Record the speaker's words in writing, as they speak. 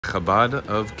Chabad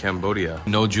of Cambodia.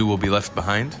 No Jew will be left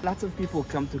behind. Lots of people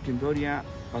come to Cambodia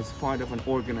as part of an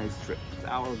organized trip.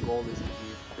 Our goal is to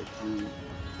give the Jew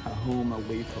a home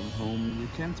away from home. You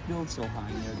can't build so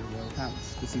high near the royal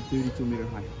palace. This is 32-meter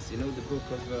high. You know the book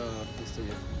of history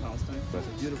of Palestine? It's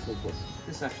a beautiful book.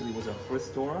 This actually was our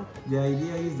first Torah. The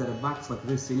idea is that a box like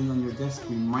this sitting on your desk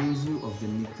reminds you of the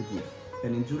need to give.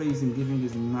 And in Judaism, giving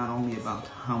is not only about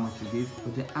how much you give,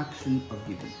 but the action of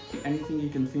giving. Anything you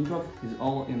can think of is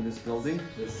all in this building.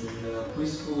 This is a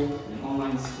preschool, an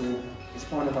online school. It's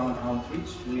part of our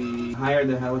outreach. We hired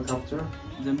a helicopter.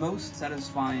 The most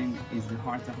satisfying is the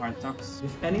heart-to-heart talks.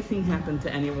 If anything happened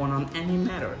to anyone on any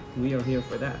matter, we are here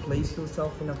for that. Place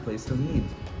yourself in a place of need.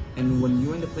 And when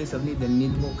you're in the place of need, the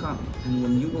need will come. And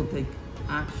when you will take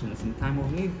actions in time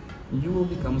of need, you will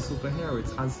become a superhero.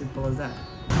 It's as simple as that.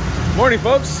 Morning,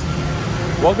 folks.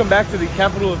 Welcome back to the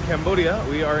capital of Cambodia.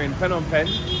 We are in Phnom Penh,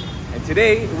 and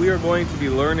today we are going to be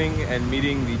learning and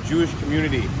meeting the Jewish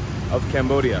community of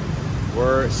Cambodia.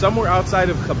 We're somewhere outside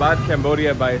of Chabad,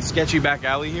 Cambodia, by a sketchy back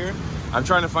alley here. I'm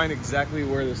trying to find exactly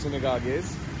where the synagogue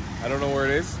is. I don't know where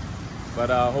it is, but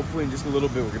hopefully in just a little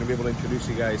bit we're going to be able to introduce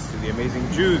you guys to the amazing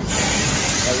Jews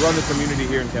that run the community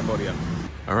here in Cambodia.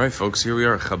 All right, folks, here we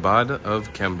are, Chabad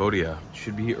of Cambodia.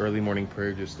 Should be early morning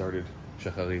prayer just started,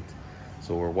 Shacharit.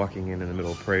 So we're walking in the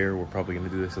middle of prayer. We're probably going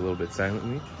to do this a little bit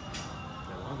silently.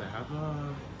 Wow,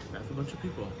 that's a bunch of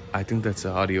people. I think that's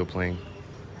the audio playing.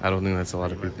 I don't think that's a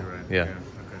lot of people. Right. Yeah. Okay.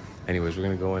 Anyways, we're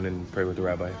going to go in and pray with the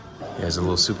rabbi. He has a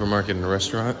little supermarket and a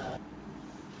restaurant.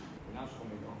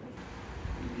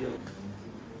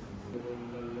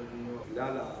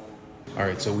 All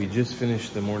right, so we just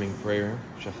finished the morning prayer,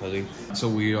 Shacharit. So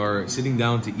we are sitting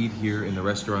down to eat here in the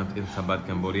restaurant in Chabad,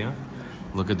 Cambodia.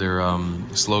 Look at their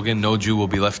slogan, no Jew will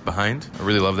be left behind. I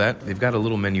really love that. They've got a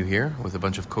little menu here with a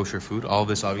bunch of kosher food. All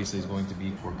this obviously is going to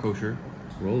be for kosher.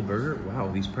 Roll burger, wow,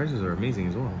 these prices are amazing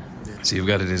as well. So you've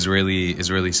got an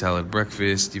Israeli salad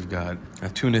breakfast. You've got a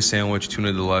tuna sandwich,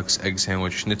 tuna deluxe, egg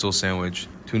sandwich, schnitzel sandwich,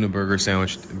 tuna burger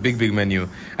sandwich. Big menu.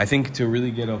 I think to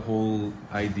really get a whole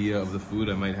idea of the food,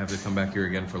 I might have to come back here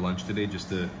again for lunch today just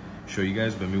to show you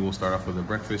guys. But maybe we'll start off with a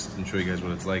breakfast and show you guys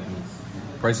what it's like. And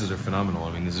prices are phenomenal.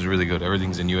 I mean, this is really good.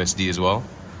 Everything's in USD as well.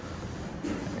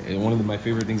 And one of my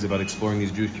favorite things about exploring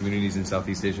these Jewish communities in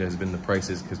Southeast Asia has been the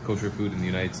prices, because kosher food in the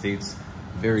United States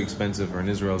very expensive, or in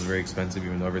Israel is very expensive,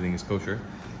 even though everything is kosher.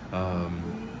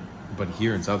 But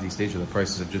here in Southeast Asia, the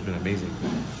prices have just been amazing.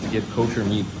 To get kosher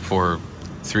meat for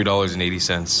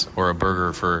 $3.80 or a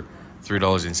burger for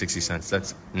 $3.60,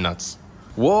 that's nuts.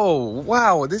 Whoa,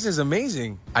 wow, this is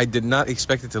amazing. I did not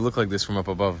expect it to look like this from up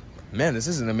above. Man, this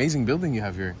is an amazing building you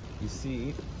have here. You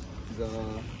see the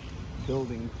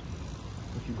building,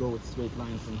 if you go with straight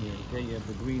lines from here, okay? You have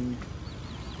the green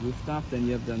rooftop, then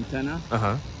you have the antenna,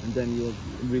 and then you'll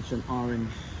reach an orange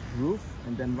roof,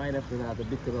 and then right after that, a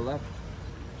bit to the left,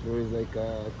 there is like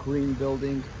a cream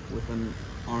building with an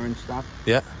orange top.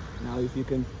 Yeah. Now, if you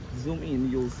can zoom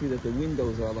in, you'll see that the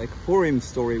windows are like Purim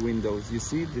story windows. You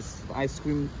see this ice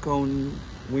cream cone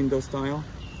window style?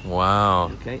 Wow.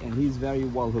 Okay, and he's very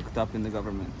well hooked up in the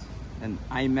government. And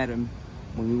I met him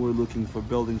when we were looking for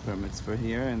building permits for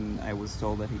here, and I was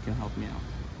told that he can help me out.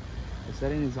 I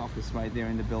sat in his office right there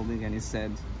in the building, and he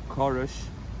said, Kosher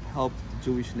helped the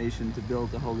Jewish nation to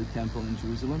build the Holy Temple in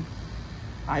Jerusalem.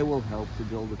 I will help to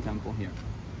build a temple here.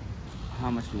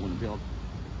 How much do you want to build?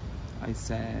 I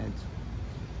said,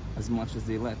 as much as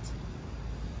they let.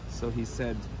 So he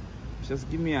said, just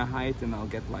give me a height and I'll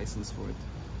get license for it,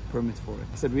 permit for it.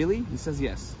 I said, really? He says,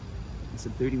 yes. I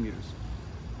said, 30 meters.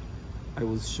 I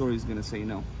was sure he's gonna say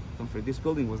no. Don't forget, this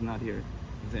building was not here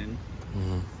then.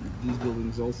 These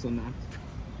buildings also not.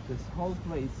 This whole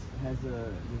place has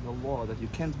there's a law that you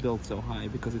can't build so high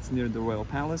because it's near the royal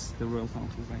palace. The royal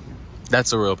palace is right here. That's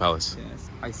the royal palace.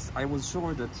 Yes. I was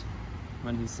sure that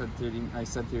when he said 30, I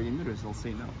said 30 meters, he'll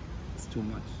say no. It's too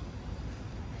much.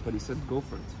 But he said, go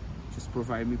for it. Just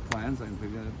provide me plans and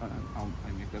I'll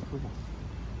make that approval.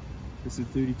 This is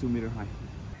 32-meter high.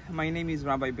 My name is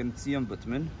Rabbi Bentzion,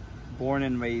 born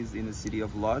and raised in the city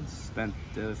of Lod. Spent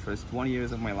the first 20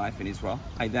 years of my life in Israel.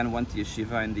 I then went to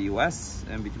yeshiva in the US,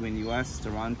 and between US,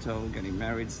 Toronto, getting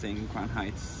married, staying in Crown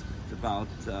Heights. It's about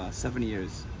 7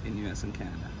 years in US and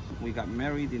Canada. We got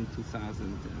married in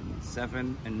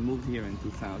 2007 and moved here in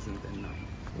 2009.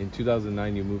 In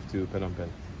 2009, you moved to Phnom Penh.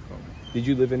 Did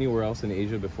you live anywhere else in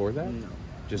Asia before that? No.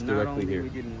 Just Not directly only here? We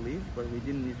didn't leave, but we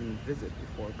didn't even visit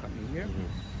before coming here.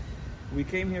 We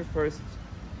came here first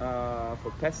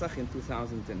for Pesach in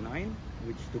 2009,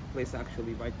 which took place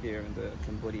actually right there in the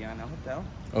Cambodiana hotel.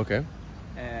 Okay.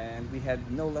 And we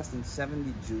had no less than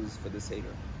 70 Jews for the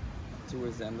Seder.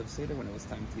 towards the end of Seder, when it was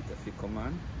time to eat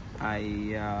afikoman,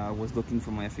 I was looking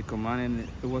for my afikoman and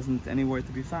it wasn't anywhere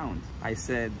to be found. I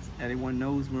said, anyone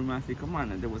knows where my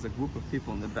afikoman? And there was a group of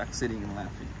people in the back sitting and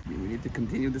laughing. We need to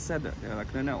continue the Seder. They're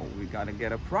like, no, we gotta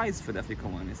get a prize for the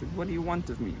afikoman. I said, what do you want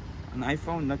of me? An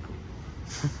iPhone? No.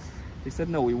 They said,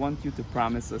 no, we want you to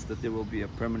promise us that there will be a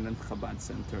permanent Chabad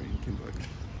center in Cambodia.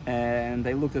 And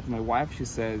I looked at my wife. She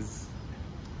says,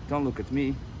 don't look at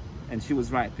me. And she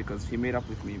was right, because she made up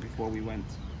with me before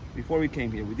we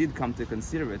came here. We did come to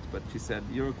consider it, but she said,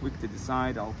 you're quick to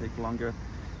decide, I'll take longer.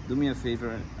 Do me a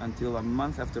favor, until a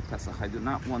month after Pesach, I do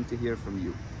not want to hear from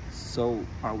you. So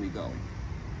are we going?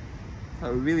 So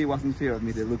it really wasn't fair of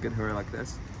me to look at her like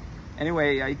this.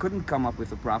 Anyway, I couldn't come up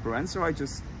with a proper answer. I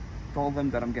just told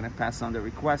them that I'm gonna pass on the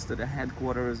request to the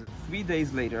headquarters. 3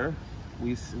 days later,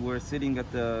 we were sitting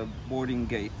at the boarding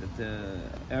gate at the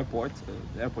airport.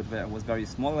 The airport was very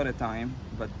small at the time,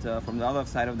 but from the other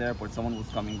side of the airport, someone was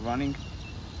coming running.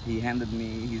 He handed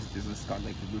me his business card,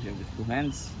 like we do here, with 2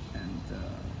 hands, and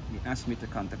he asked me to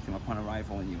contact him upon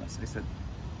arrival in US. I said,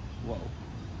 whoa,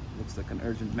 looks like an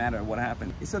urgent matter, what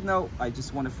happened? He said, no, I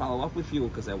just want to follow up with you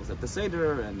because I was at the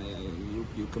Seder and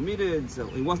you committed. So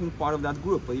he wasn't part of that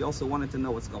group, but he also wanted to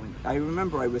know what's going on. I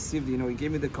remember I received, he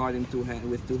gave me the card with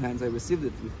 2 hands. I received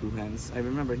it with 2 hands. I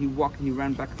remember he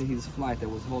ran back to his flight. I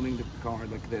was holding the card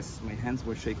like this. My hands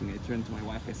were shaking. I turned to my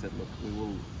wife. I said, look, we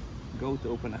will go to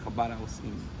open a Chabad house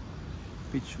in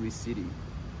Peachtree City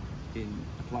in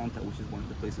Atlanta, which is one of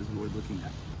the places we were looking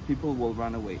at. People will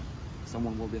run away.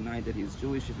 Someone will deny that he's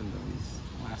Jewish, even though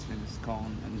his last name is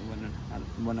Cohen.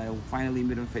 And when I finally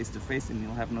meet him face to face, and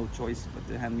he'll have no choice but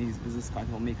to hand me his business card,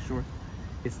 he'll make sure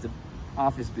it's the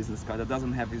office business card that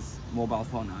doesn't have his mobile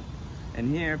phone on.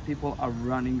 And here, people are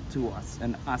running to us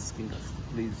and asking us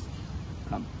to please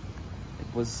come.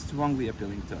 It was strongly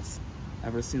appealing to us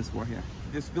ever since we're here.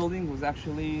 This building was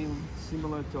actually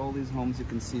similar to all these homes you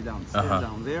can see downstairs,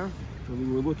 down there. So we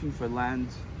were looking for land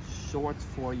short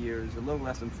 4 years, a little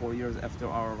less than 4 years after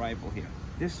our arrival here.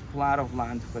 This plot of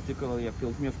land particularly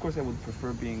appealed to me. Of course, I would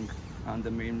prefer being on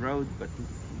the main road, but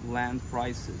land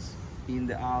prices in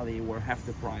the alley were half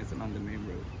the price than on the main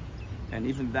road. And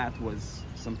even that was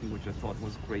something which I thought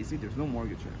was crazy. There's no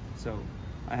mortgage here. So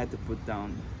I had to put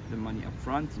down the money up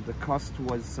front. The cost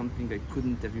was something I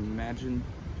couldn't have imagined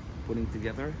putting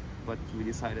together, but we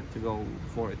decided to go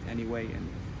for it anyway, and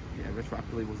yeah,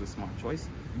 retroactively was a smart choice.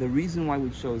 The reason why we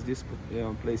chose this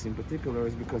place in particular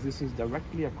is because this is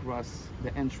directly across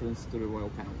the entrance to the Royal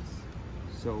Palace.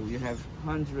 So you have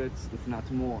hundreds, if not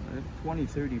more, 20,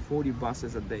 30, 40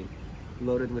 buses a day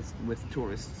loaded with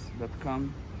tourists that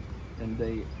come and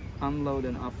they unload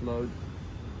and offload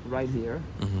right here.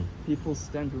 People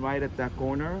stand right at that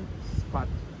corner, spot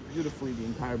beautifully the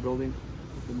entire building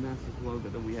with the massive logo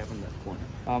that we have in that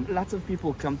corner. Lots of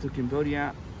people come to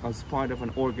Cambodia as part of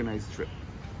an organized trip,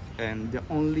 and the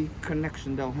only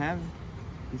connection they'll have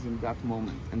is in that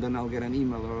moment. And then I'll get an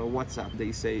email or a WhatsApp.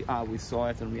 They say, we saw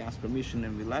it and we asked permission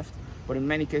and we left. But in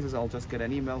many cases, I'll just get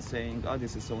an email saying, oh,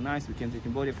 this is so nice. We came to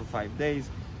Cambodia for 5 days.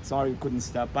 Sorry we couldn't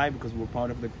stop by because we're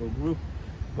part of the group,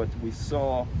 but we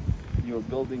saw your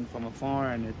building from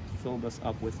afar and it filled us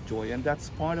up with joy. And that's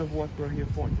part of what we're here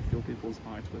for, to fill people's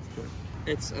hearts with joy.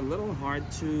 It's a little hard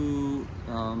to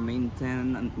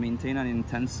maintain an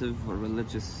intensive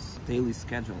religious daily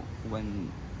schedule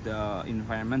when the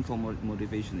environmental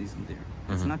motivation isn't there.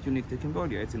 It's not unique to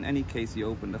Cambodia. It's in any case you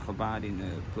open the Chabad in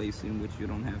a place in which you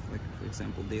don't have, like, for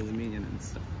example, daily minyan and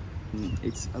stuff.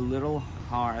 It's a little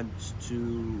hard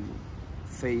to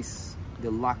face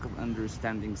the lack of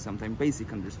understanding, sometimes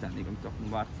basic understanding I'm talking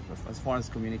about, as far as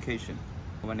communication,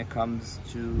 when it comes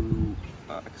to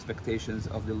expectations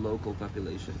of the local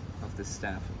population, of the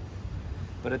staff.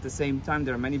 But at the same time,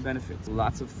 there are many benefits.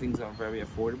 Lots of things are very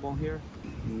affordable here.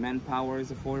 Manpower is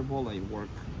affordable. I work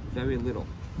very little.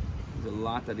 There's a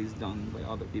lot that is done by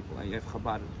other people. I have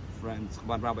Chabad friends,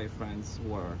 Chabad rabbi friends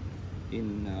who are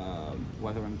in,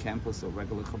 whether on campus or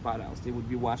regular Chabad house, they would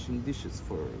be washing dishes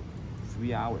for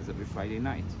 3 hours every Friday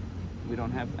night. We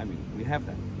don't have, we have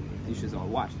that. Dishes are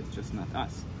washed, it's just not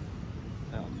us.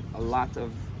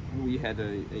 We had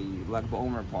a Lag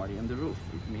BaOmer party on the roof.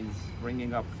 It means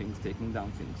bringing up things, taking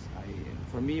down things.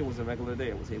 For me, it was a regular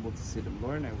day. I was able to sit and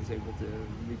learn. I was able to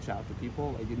reach out to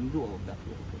people. I didn't do all of that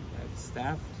work. I have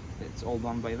staff. It's all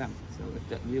done by them. So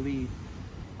that really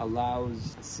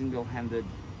allows a single-handed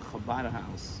Chabad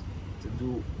house to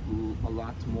do a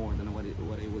lot more than what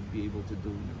I would be able to do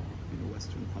in a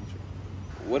Western country.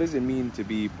 What does it mean to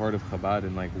be part of Chabad,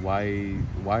 and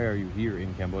why are you here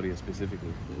in Cambodia specifically?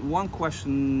 One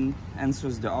question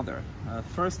answers the other.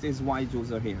 First is why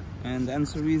Jews are here, and the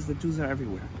answer is that Jews are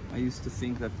everywhere. I used to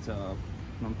think that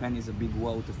Phnom Penh is a big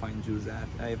woe to find Jews at.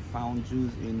 I have found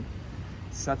Jews in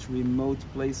such remote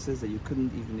places that you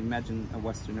couldn't even imagine a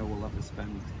Westerner will ever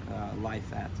spend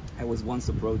life at. I was once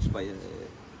approached by a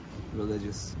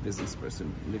religious business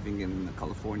person living in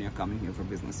California, coming here for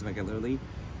business regularly.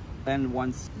 And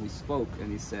once we spoke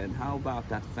and he said, how about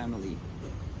that family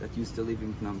that used to live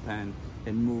in Phnom Penh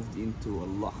and moved into a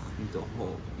loch, into a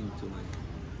hole, into like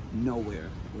nowhere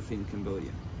within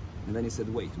Cambodia. And then he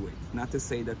said, wait, not to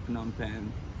say that Phnom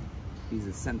Penh is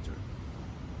a center.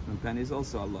 Phnom Penh is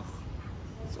also a loch.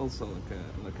 It's also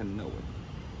like a nowhere.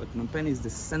 But Phnom Penh is the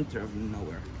center of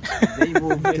nowhere. They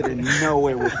moved to the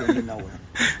nowhere within nowhere.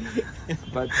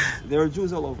 But there are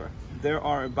Jews all over. There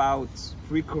are about,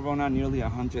 pre-corona, nearly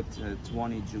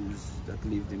 120 Jews that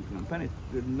lived in Phnom Penh.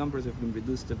 The numbers have been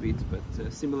reduced a bit, but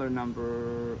a similar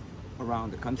number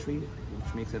around the country,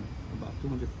 which makes it about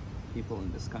 200 people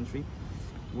in this country.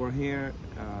 We're here,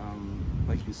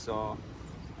 like you saw,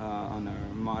 on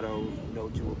our motto, no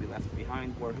Jew will be left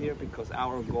behind. We're here because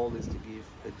our goal is to give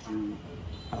a Jew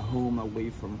a home away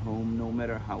from home, no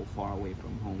matter how far away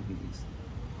from home he is.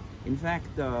 In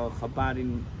fact, Chabad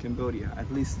in Cambodia,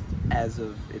 at least as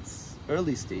of its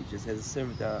early stages, has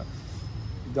served a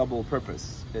double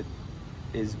purpose. It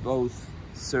is both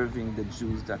serving the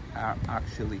Jews that are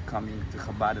actually coming to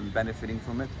Chabad and benefiting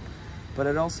from it, but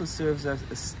it also serves as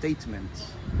a statement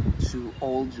to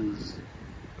all Jews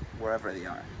wherever they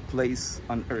are. Place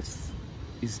on earth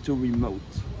is too remote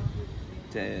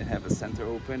to have a center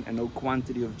open, and no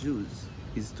quantity of Jews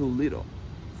is too little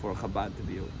for Chabad to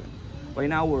be open. Right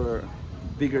now we're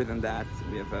bigger than that.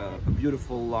 We have a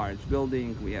beautiful large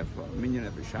building. We have a minyan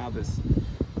every Shabbos.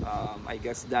 I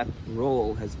guess that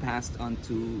role has passed on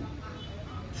to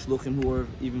shluchim who are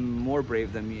even more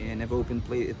brave than me and have opened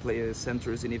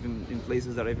centers in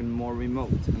places that are even more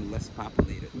remote and less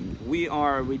populated. We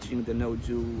are reaching the no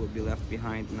Jew will be left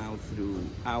behind now through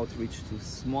outreach to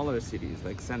smaller cities,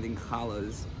 like sending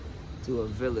challahs to a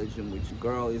village in which a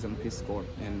girl is on Preschool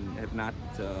and have not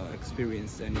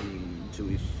experienced any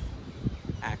Jewish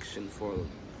action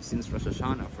since Rosh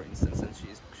Hashanah, for instance, and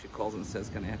she calls and says,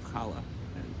 can I have challah?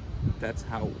 And that's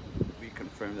how we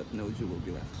confirm that no Jew will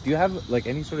be left. Do you have like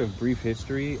any sort of brief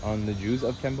history on the Jews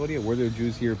of Cambodia? Were there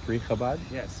Jews here pre-Chabad?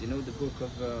 Yes, you know the book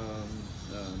of the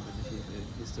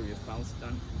history of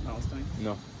Palestine?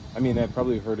 No. I mean, I've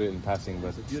probably heard it in passing, but...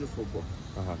 It's a beautiful book.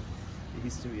 Uh-huh. The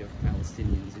history of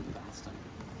Palestinians in Palestine.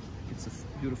 It's a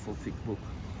beautiful thick book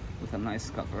with a nice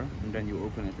cover, and then you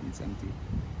open it and it's empty.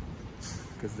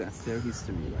 Because that's their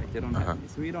history, right? They don't have any.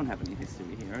 So we don't have any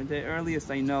history here. The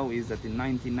earliest I know is that in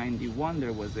 1991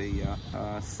 there was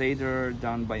a Seder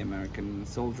done by American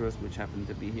soldiers which happened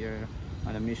to be here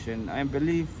on a mission. I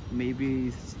believe maybe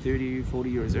 30, 40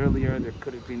 years earlier there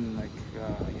could have been like,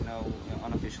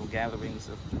 unofficial gatherings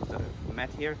of Jews that have met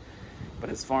here. But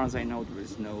as far as I know, there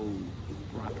is no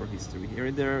proper history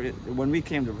here. When we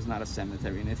came, there was not a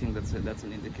cemetery, and I think that's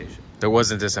an indication. There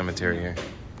wasn't a cemetery here.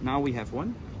 Now we have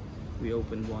one. We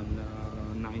opened one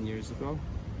 9 years ago,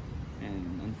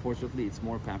 and unfortunately, it's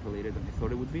more populated than I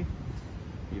thought it would be.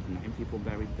 We have 9 people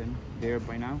buried there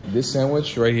by now. This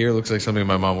sandwich right here looks like something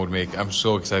my mom would make. I'm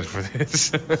so excited for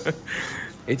this.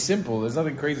 It's simple. There's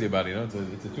nothing crazy about it. You know,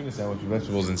 it's a tuna sandwich with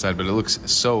vegetables inside, but it looks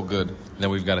so good. Then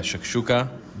we've got a shakshuka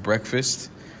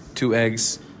breakfast, 2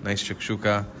 eggs, nice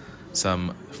shakshuka,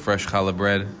 some fresh challah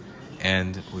bread,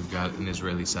 and we've got an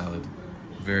Israeli salad.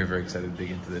 Very, very excited to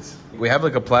dig into this. We have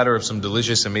like a platter of some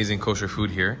delicious, amazing kosher food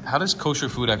here. How does kosher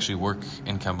food actually work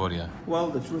in Cambodia? Well,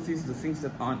 the truth is the things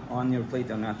that are on your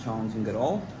plate are not challenging at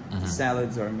all. The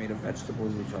salads are made of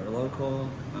vegetables which are local.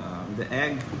 The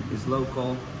egg is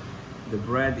local. The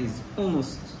bread is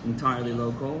almost entirely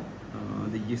local.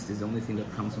 The yeast is the only thing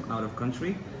that comes from out of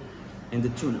country. And the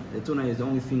tuna is the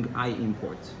only thing I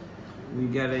import. We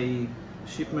get a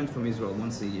shipment from Israel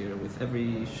once a year with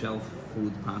every shelf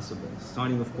food possible,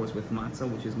 starting of course with matzah,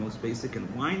 which is most basic, and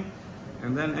wine,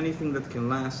 and then anything that can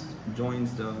last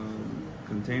joins the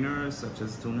containers, such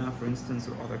as tuna, for instance,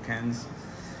 or other cans,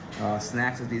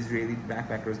 snacks that the Israeli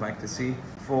backpackers like to see.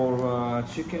 For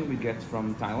chicken, we get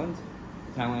from Thailand.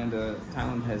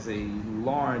 Thailand has a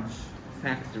large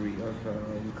factory of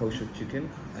kosher chicken,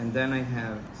 and then I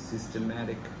have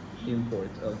systematic import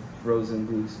of frozen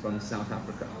goods from South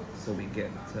Africa. So we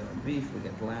get beef, we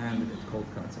get lamb, we get cold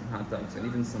cuts and hot dogs, and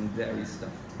even some dairy stuff.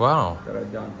 Wow. That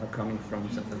are coming from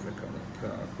South Africa,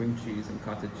 like cream cheese and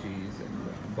cottage cheese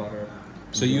and butter.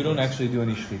 So you don't actually do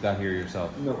any shechita here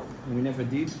yourself? No, we never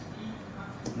did.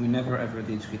 We never ever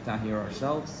did shechita here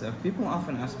ourselves. People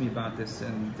often ask me about this,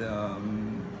 and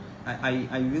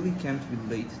I really can't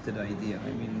relate to the idea.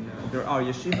 I mean, there are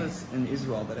yeshivas in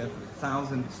Israel that have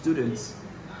 1,000 students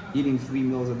eating 3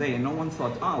 meals a day, and no one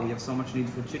thought, oh, we have so much need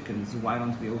for chickens, why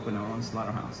don't we open our own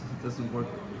slaughterhouse? It doesn't work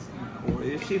like this. Or a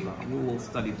yeshiva, we will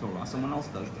study Torah, someone else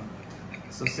does that.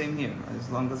 So same here, as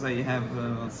long as I have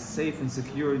a safe and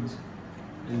secured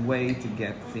way to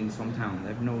get things from town, I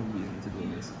have no reason to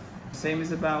do this. Same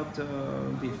is about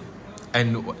beef.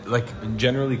 And like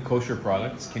generally kosher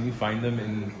products, can you find them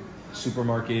in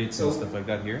supermarkets and stuff like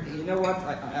that here? You know what?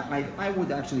 I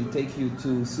would actually take you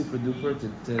to Super Duper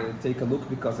to take a look,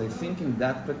 because I think in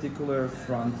that particular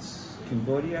front,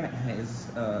 Cambodia has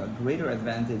a greater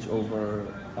advantage over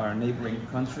our neighboring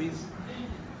countries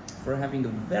for having a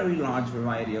very large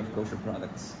variety of kosher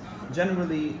products.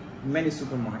 Generally, many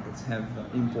supermarkets have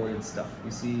imported stuff.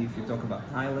 You see, if you talk about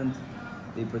Thailand,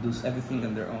 they produce everything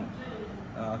on their own.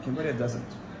 Cambodia doesn't.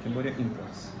 Cambodia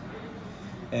imports.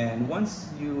 And once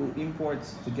you import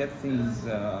to get things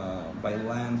by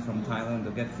land from Thailand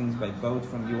or get things by boat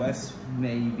from US,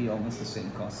 may be almost the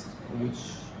same cost, which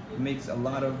makes a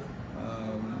lot of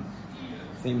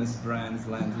famous brands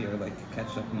land here, like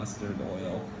ketchup, mustard,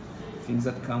 oil, things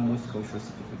that come with kosher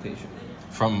certification.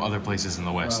 From other places in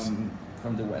the West?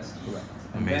 From the West, correct.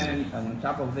 And Amazing. then on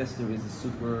top of this, there is a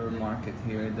supermarket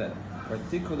here that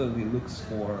particularly looks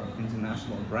for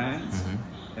international brands,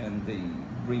 and they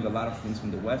bring a lot of things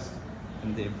from the West,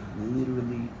 and they've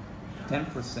literally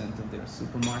 10% of their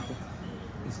supermarket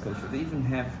is kosher. They even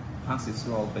have Pas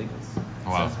Yisrael bagels.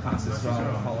 Wow. It says Pas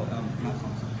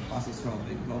Yisrael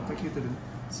bagel. I'll take you to the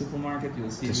supermarket,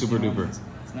 you'll see. To Super Duper.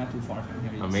 It's not too far from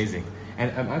here. Amazing.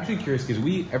 And I'm actually curious, because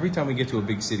every time we get to a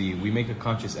big city, we make a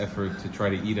conscious effort to try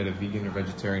to eat at a vegan or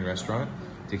vegetarian restaurant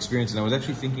to experience. And I was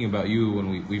actually thinking about you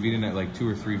when we've eaten at like 2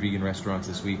 or 3 vegan restaurants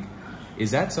this week.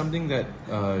 Is that something that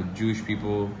Jewish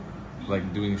people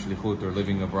like doing shlichut or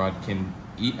living abroad can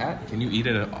eat at? Can you eat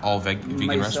at an all vegan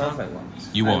Myself, restaurant? I won't.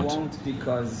 You won't? I won't,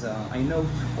 because I know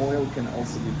oil can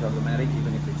also be problematic,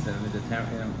 even if it's a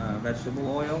vegetarian vegetable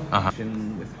oil.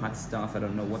 With hot stuff, I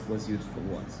don't know what was used for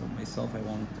what. So myself, I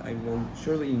won't. I will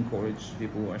surely encourage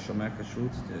people who are shomer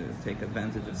kashrut to take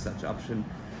advantage of such option.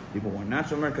 People who are not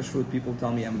shomer kashrut, people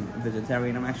tell me I'm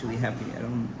vegetarian. I'm actually happy. I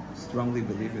don't strongly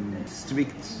believe in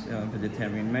strict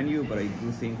vegetarian menu, but I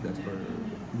do think that for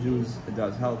Jews, it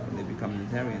does help when they become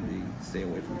vegetarian. They stay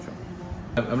away from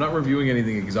trouble. I'm not reviewing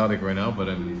anything exotic right now, but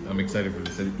I'm excited for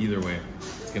this. Either way,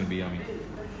 it's gonna be yummy.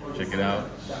 Check it out.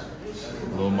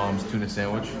 Little Mom's tuna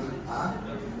sandwich.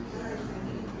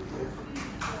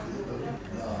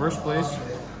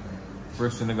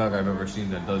 First synagogue I've ever seen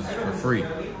that does for free.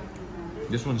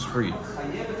 This one's free.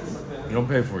 You don't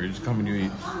pay for it, you just come and you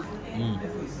eat.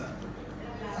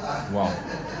 Wow.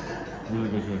 Really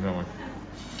good tuna sandwich.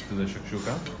 To the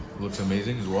shakshuka. Looks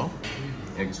amazing as well.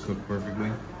 Eggs cooked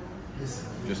perfectly.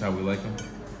 Just how we like them.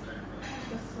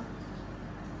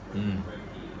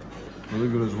 Really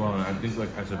good as well. And I think,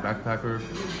 like, as a backpacker,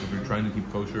 if you're trying to keep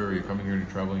kosher, or you're coming here and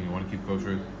you're traveling, you want to keep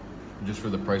kosher, just for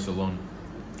the price alone.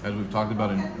 As we've talked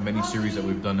about in many series that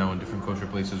we've done now in different kosher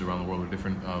places around the world, or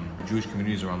different Jewish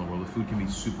communities around the world, the food can be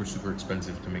super, super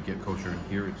expensive to make it kosher. And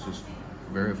here it's just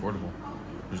very affordable.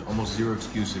 There's almost zero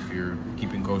excuse if you're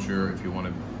keeping kosher, if you want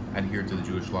to adhere to the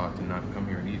Jewish law, to not come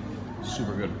here and eat.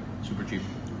 Super good, super cheap.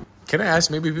 Can I ask,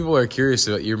 maybe people are curious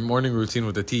about your morning routine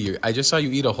with the tea. I just saw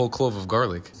you eat a whole clove of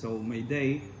garlic. So my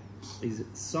day is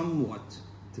somewhat,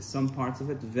 to some parts of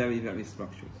it, very, very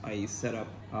structured. I set up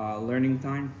learning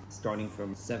time, starting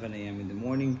from 7 a.m. in the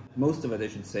morning. Most of it, I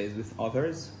should say, is with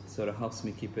others, so it helps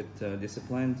me keep it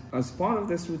disciplined. As part of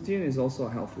this routine is also a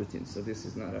health routine, so this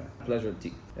is not a pleasure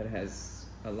tea. It has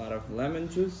a lot of lemon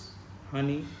juice,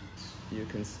 honey. You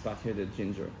can spot here the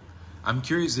ginger. I'm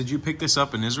curious, did you pick this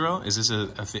up in Israel? Is this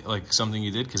like something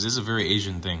you did? Because this is a very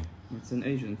Asian thing. It's an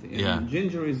Asian thing. Yeah. And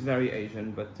ginger is very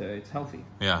Asian, but it's healthy.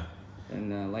 Yeah.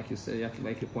 And like you said,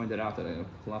 like you pointed out, a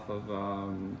cloth of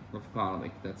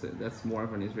garlic. That's more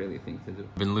of an Israeli thing to do.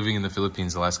 I've been living in the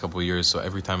Philippines the last couple of years, so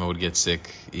every time I would get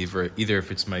sick, either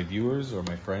if it's my viewers or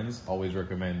my friends, always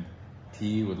recommend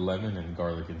tea with lemon and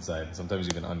garlic inside. Sometimes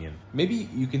even onion. Maybe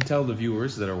you can tell the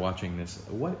viewers that are watching this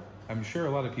I'm sure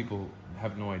a lot of people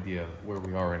have no idea where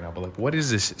we are right now, but like, what is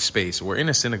this space? We're in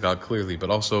a synagogue, clearly, but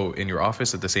also in your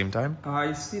office at the same time?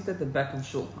 I sit at the back of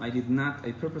shul. I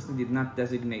purposely did not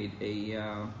designate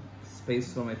a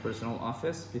space for my personal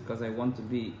office because I want to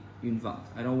be involved.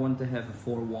 I don't want to have a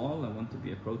four wall. I want to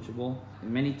be approachable.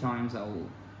 And many times I'll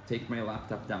take my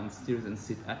laptop downstairs and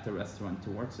sit at the restaurant to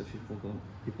work, so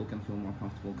people can feel more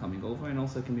comfortable coming over, and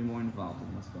also can be more involved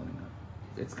in what's going on.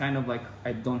 It's kind of like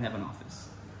I don't have an office.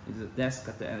 There's a desk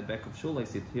at the back of shul. I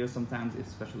sit here sometimes,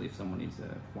 especially if someone needs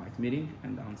a quiet meeting,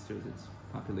 and downstairs it's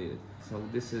populated. So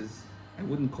this is, I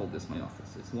wouldn't call this my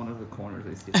office. It's one of the corners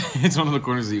I sit. It's one of the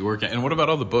corners that you work at. And what about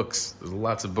all the books? There's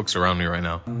lots of books around me right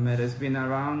now. It has been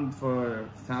around for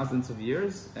thousands of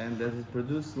years, and it has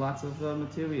produced lots of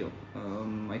material.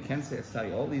 I can't say I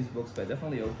study all these books, but I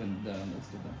definitely opened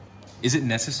most of them. Is it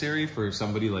necessary for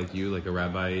somebody like you, like a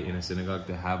rabbi in a synagogue,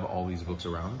 to have all these books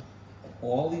around?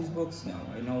 All these books? No.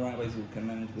 I know rabbis who can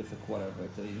manage with a quarter,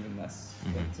 but even less.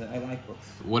 But I like books.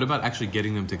 What about actually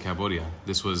getting them to Cambodia?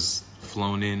 This was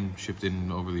flown in, shipped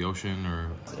in over the ocean, or?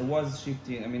 It was shipped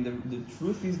in. I mean, the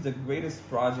truth is the greatest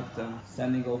project of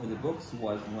sending over the books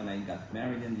was when I got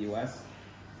married in the US,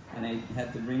 and I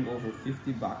had to bring over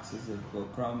 50 boxes of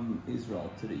books from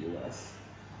Israel to the US,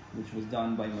 which was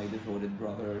done by my devoted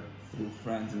brother through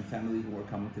friends and family who were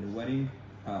coming to the wedding.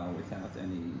 Without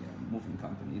any moving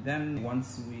company. Then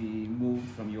once we moved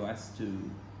from US to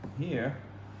here,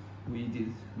 we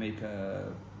did make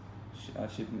a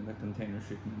shipment, a container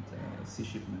shipment, a sea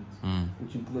shipment,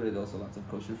 which included also lots of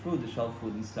kosher food, the shell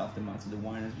food and stuff, the matzah, the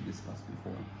wine as we discussed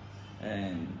before.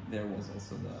 And there was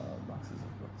also the boxes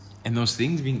of books. And those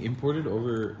things being imported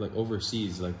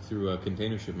overseas, like through a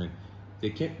container shipment,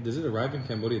 does it arrive in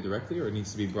Cambodia directly, or it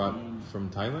needs to be brought from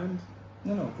Thailand?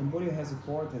 No. Cambodia has a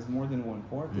port, has more than one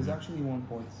port. There's actually one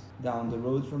port down the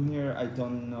road from here. I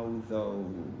don't know, though,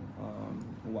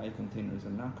 why containers are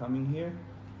not coming here.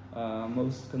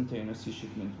 Most container sea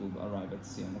shipment will arrive at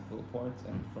Synagogue Port,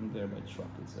 and from there by truck.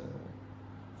 It's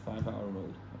a 5-hour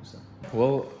road or so.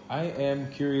 Well, I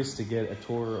am curious to get a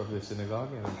tour of the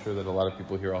synagogue, and I'm sure that a lot of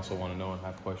people here also want to know and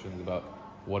have questions about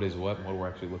what is what and what we're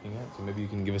actually looking at. So maybe you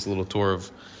can give us a little tour of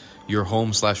your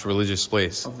home/religious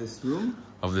place. Of this room?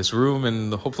 Of this room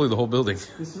and hopefully the whole building.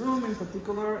 This room in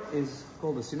particular is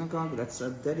called the synagogue. That's a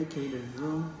dedicated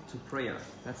room to prayer.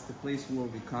 That's the place where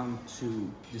we come to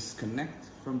disconnect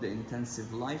from the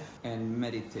intensive life and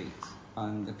meditate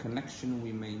on the connection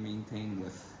we may maintain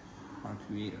with our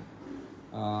Creator.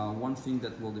 One thing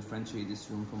that will differentiate this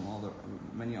room from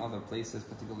many other places,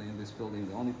 particularly in this building,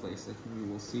 the only place that we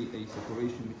will see a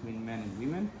separation between men and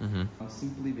women,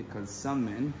 simply because some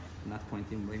men, not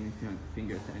pointing blaming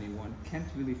finger to anyone, can't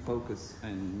really focus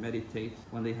and meditate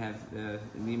when they have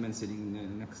women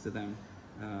sitting next to them.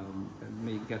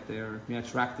 May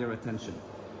attract their attention.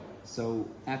 So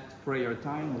at prayer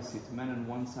time, we sit men on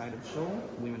one side of shul,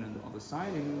 women on the other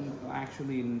side, and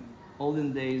actually in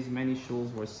olden days, many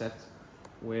shuls were set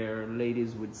where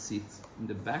ladies would sit in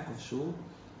the back of shul,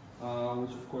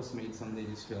 which of course made some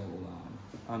ladies feel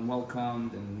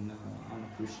unwelcomed and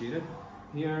unappreciated.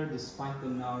 Here, despite the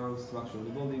narrow structure of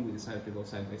the building, we decided to go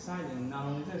side by side, and not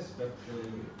only this, but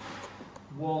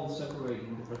the wall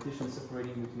separating, the partition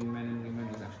separating between men and women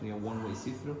is actually a one-way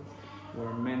see-through,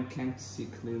 where men can't see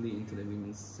clearly into the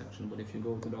women's section, but if you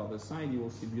go to the other side, you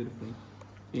will see beautifully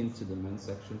into the men's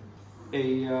section.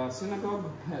 A synagogue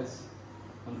has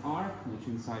an ark, which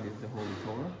inside is the Holy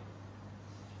Torah,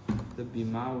 the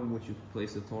bima in which you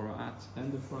place the Torah at,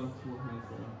 and the front will have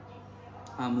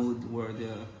Amud, where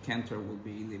the cantor will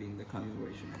be leading the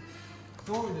congregation.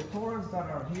 So the Torahs that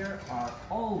are here are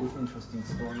all with interesting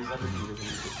stories. Everything is an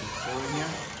interesting story here.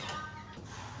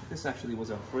 This actually was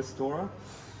our first Torah.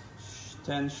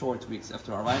 10 short weeks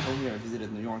after our arrival here, I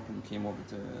visited New York and came over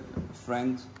to a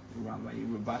friend, Rabbi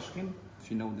Bentzion. If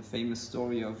you know the famous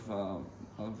story of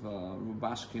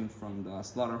Rubashkin from the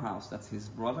slaughterhouse, that's his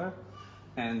brother,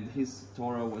 and his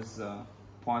Torah was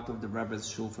part of the Rebbe's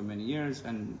shul for many years,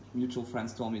 and mutual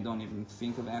friends told me don't even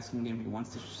think of asking him, he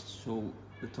wants to show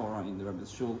the Torah in the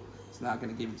Rebbe's shul, he's not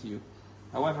going to give it to you.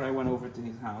 However, I went over to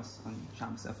his house on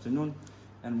Shabbos afternoon,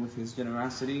 and with his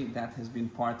generosity, that has been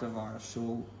part of our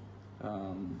shul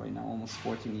by now almost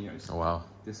 14 years. Oh, wow.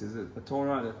 This is a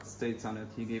Torah that states on it,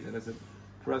 he gave it as a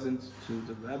present to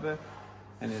the Rebbe,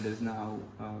 and it is now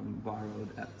borrowed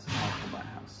at our Chabad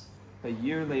house. A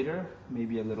year later,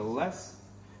 maybe a little less,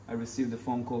 I received a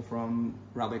phone call from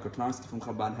Rabbi Kotlarsky from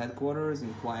Chabad headquarters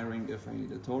inquiring if I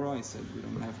need a Torah. I said, we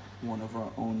don't have one of our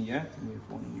own yet, we have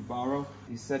one we borrow.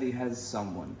 He said he has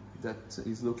someone that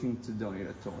is looking to donate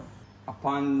a Torah.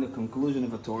 Upon the conclusion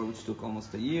of a Torah, which took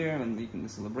almost a year, and making the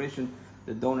celebration,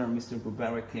 the donor, Mr.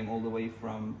 Bubarek, came all the way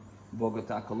from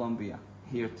Bogota, Colombia,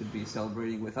 here to be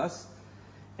celebrating with us.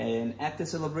 And at the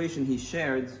celebration, he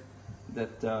shared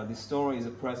that this Torah is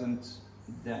a present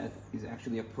that is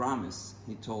actually a promise.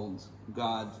 He told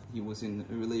God he was in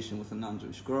a relation with a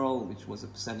non-Jewish girl, which was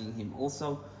upsetting him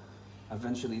also.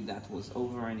 Eventually that was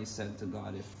over, and he said to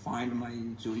God, if I find my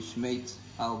Jewish mate,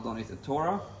 I'll donate a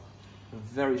Torah. A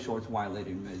very short while later,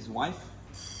 he met his wife.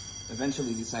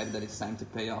 Eventually decided that it's time to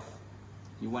pay off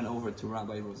he went over to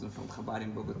Rabbi Rosenfeld, Chabad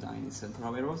in Bogota, and he said,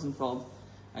 Rabbi Rosenfeld,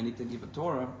 I need to give a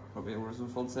Torah. Rabbi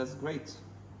Rosenfeld says, great.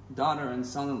 Daughter and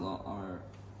son-in-law are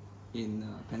in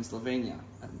Pennsylvania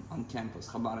on campus,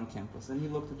 Chabad on campus. And he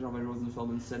looked at Rabbi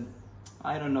Rosenfeld and said,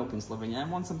 I don't know Pennsylvania, I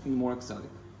want something more exotic.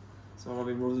 So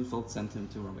Rabbi Rosenfeld sent him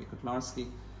to Rabbi Kotlarski,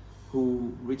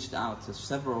 who reached out to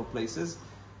several places.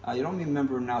 I don't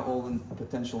remember now all the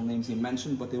potential names he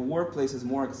mentioned, but there were places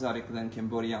more exotic than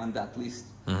Cambodia on that list.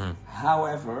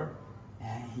 However,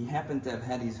 he happened to have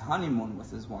had his honeymoon with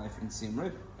his wife in Siem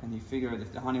Reap, and he figured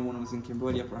if the honeymoon was in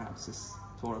Cambodia, perhaps this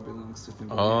Torah belongs to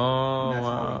Cambodia. Oh, and that's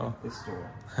wow. how he got this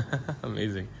Torah.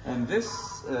 Amazing. And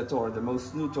this Torah, the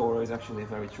most new Torah, is actually a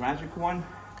very tragic one.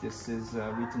 This is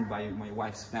written by my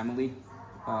wife's family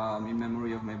in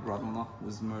memory of my brother-in-law who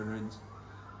was murdered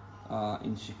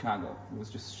in Chicago. He was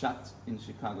just shot in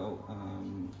Chicago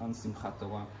on Simchat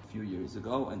Torah a few years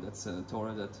ago, and that's a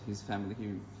Torah that his family,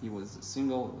 he was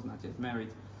single, was not yet married,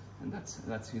 and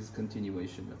that's his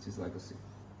continuation, that's his legacy.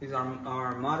 Here's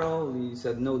our motto. He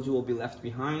said, no Jew will be left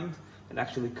behind. It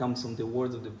actually comes from the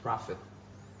words of the prophet,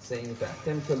 saying that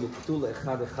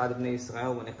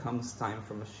when it comes time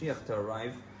for Mashiach to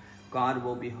arrive, God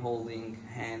will be holding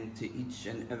hand to each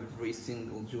and every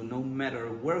single Jew, no matter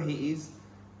where he is,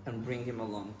 and bring him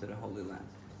along to the Holy Land.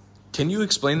 Can you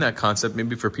explain that concept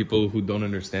maybe for people who don't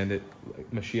understand it, like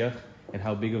Mashiach, and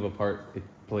how big of a part it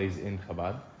plays in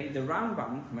Chabad? The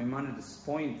Rambam, Maimonides,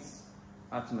 points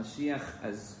at Mashiach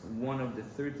as one of the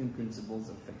 13 principles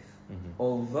of faith.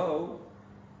 Although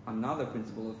another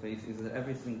principle of faith is that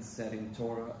everything said in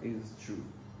Torah is true,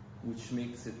 which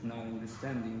makes it not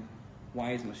understanding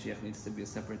why is Mashiach needs to be a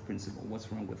separate principle.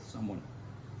 What's wrong with someone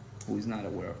who is not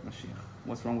aware of Mashiach?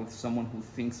 What's wrong with someone who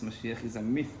thinks Mashiach is a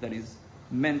myth that is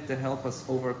meant to help us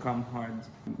overcome hard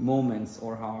moments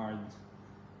or hard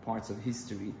parts of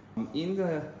history? In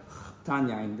the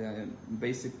Tanya, in the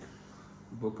basic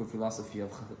book of philosophy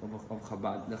of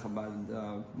Chabad, the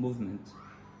Chabad movement,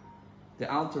 the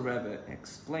Alter Rebbe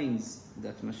explains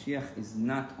that Mashiach is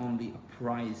not only a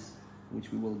prize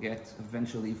which we will get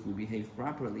eventually if we behave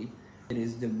properly, it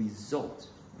is the result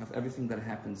of everything that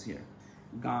happens here.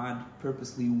 God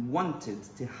purposely wanted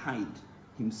to hide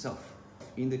himself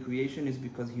in the creation is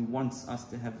because he wants us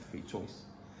to have a free choice.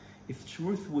 If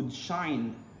truth would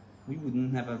shine, we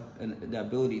wouldn't have the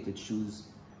ability to choose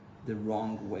the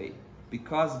wrong way.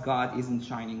 Because God isn't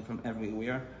shining from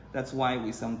everywhere, that's why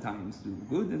we sometimes do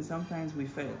good and sometimes we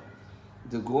fail.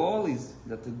 The goal is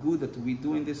that the good that we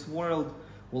do in this world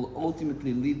will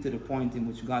ultimately lead to the point in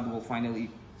which God will finally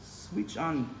switch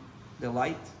on the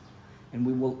light, and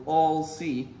we will all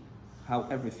see how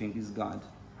everything is God,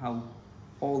 how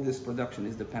all this production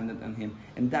is dependent on him.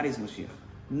 And that is Mashiach.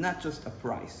 Not just a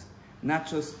price, not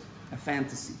just a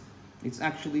fantasy. It's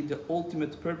actually the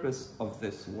ultimate purpose of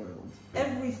this world.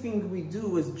 Everything we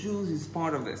do as Jews is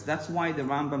part of this. That's why the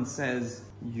Rambam says,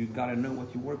 you gotta know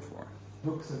what you work for.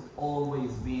 Books have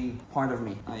always been part of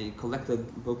me. I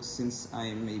collected books since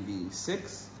I may be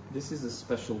 6. This is a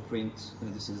special print.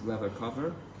 This is leather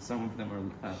cover. Some of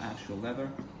them are actual leather.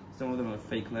 Some of them are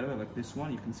fake leather, like this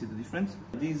one. You can see the difference.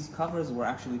 These covers were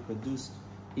actually produced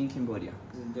in Cambodia.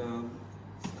 The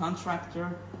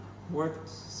contractor worked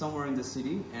somewhere in the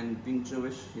city, and being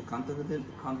Jewish, he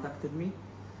contacted me.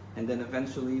 And then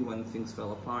eventually, when things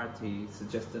fell apart, he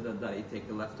suggested that I take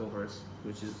the leftovers,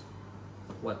 which is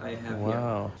what I have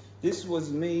here. This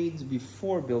was made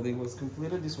before building was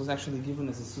completed. This was actually given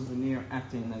as a souvenir at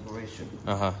the inauguration.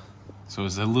 So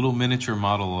it's a little miniature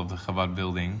model of the Chabad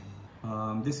building.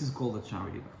 This is called a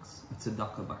charity box. It's a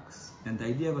tzedakah box. And the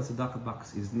idea of a tzedakah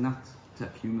box is not to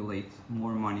accumulate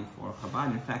more money for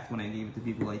Chabad. In fact, when I gave it to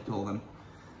people, I told them,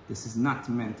 this is not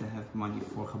meant to have money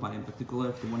for Chabad in particular.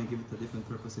 If they want to give it a different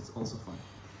purpose, it's also fine.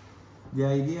 The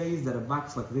idea is that a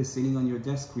box like this sitting on your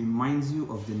desk reminds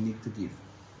you of the need to give.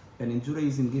 And in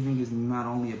Judaism, giving is not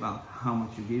only about how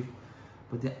much you give,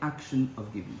 but the action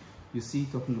of giving. You see,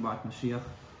 talking about Mashiach,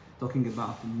 talking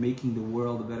about making the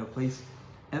world a better place,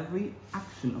 every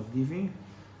action of giving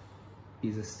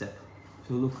is a step.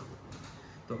 So look,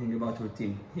 talking about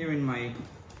routine. Here in my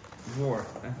drawer,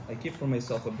 I keep for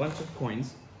myself a bunch of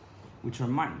coins, which are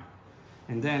mine.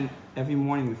 And then every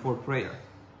morning before prayer,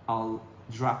 I'll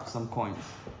drop some coins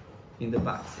in the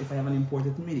box. If I have an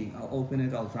important meeting, I'll open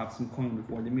it, I'll drop some coin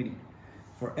before the meeting.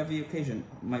 For every occasion,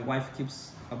 my wife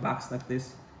keeps a box like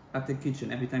this at the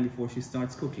kitchen every time before she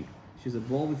starts cooking. She has a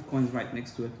bowl with coins right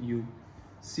next to it. You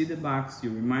see the box,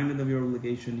 you're reminded of your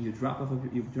obligation, you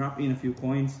drop in a few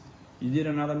coins, you did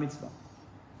another mitzvah.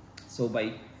 So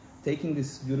by taking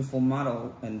this beautiful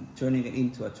model and turning it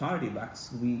into a charity box,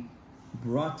 we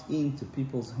brought into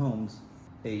people's homes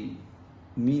a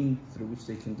mean through which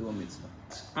they can do a mitzvah.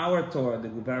 Our Torah, the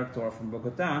Gubarak Torah from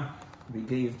Bogota, we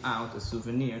gave out a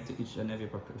souvenir to each and every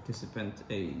participant,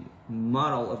 a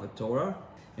model of a Torah,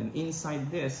 and inside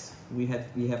this we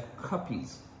have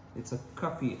copies. It's a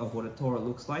copy of what a Torah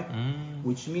looks like,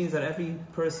 which means that every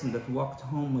person that walked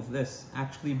home with this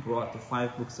actually brought the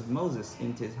 5 books of Moses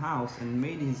into his house and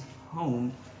made his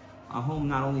home a home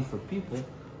not only for people,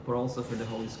 but also for the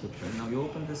Holy Scripture. Now you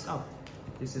open this up.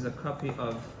 This is a copy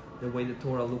of the way the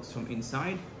Torah looks from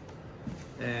inside,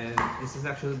 and this is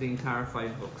actually the entire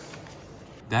 5 books.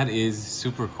 That is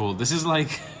super cool. This is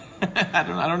like I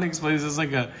don't explain this. It's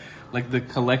like the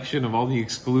collection of all the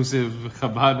exclusive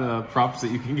Chabad props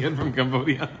that you can get from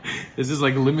Cambodia. This is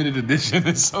like a limited edition.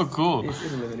 It's so cool. This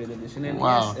is a limited edition, and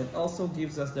wow. Yes, it also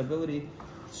gives us the ability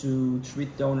to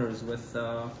treat donors with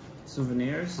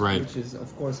souvenirs, right, which is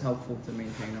of course helpful to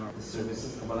maintain our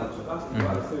services. Chabad,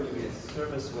 about 30 minutes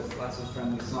service with lots of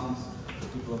friendly songs.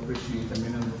 People appreciate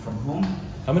them, from home.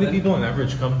 How many people on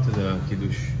average come to the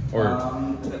Kiddush? Or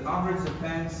the average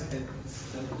depends. It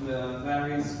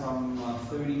varies from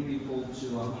 30 people to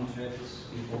 100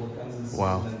 people. Depends on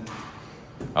wow.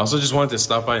 I also just wanted to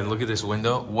stop by and look at this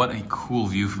window. What a cool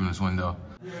view from this window.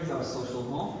 Here is our social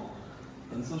hall.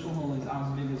 And social hall is our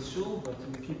biggest shul, but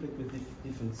we keep it with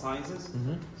different sizes.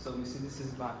 So we see this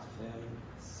is about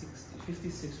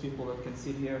 56 people that can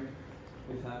sit here.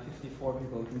 We have 54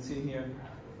 people who can sit here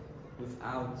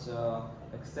without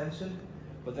extension.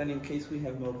 But then in case we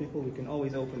have more people, we can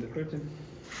always open the curtain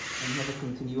and have a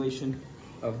continuation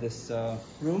of this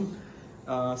room.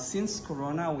 Since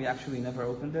Corona, we actually never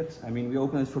opened it. I mean, we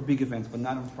opened it for big events, but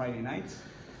not on Friday night.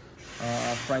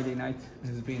 Friday night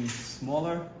has been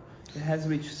smaller. It has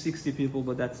reached 60 people,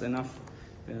 but that's enough.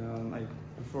 I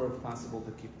prefer, if possible,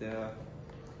 to keep the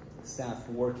staff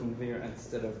working there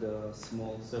instead of the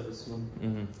small service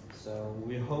room. So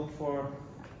we hope for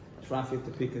traffic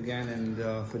to pick again, and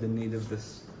for the need of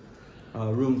this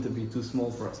room to be too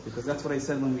small for us, because that's what I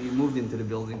said when we moved into the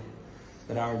building,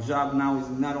 that our job now is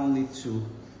not only to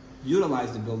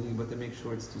utilize the building, but to make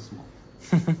sure it's too small.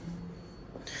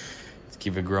 Let's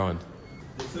keep it growing.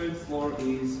 The 3rd floor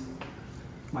is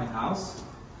my house,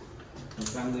 my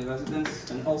family residence,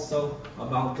 and also a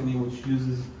balcony which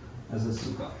uses as a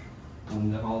sukkah. On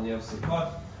the holiday of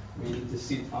Sukkot, we need to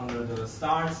sit under the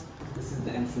stars. This is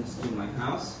the entrance to my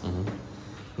house.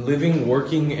 Living,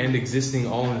 working, and existing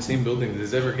all in the same building,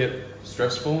 does it ever get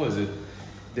stressful? Is it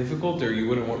difficult, or you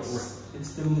wouldn't want?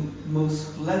 It's the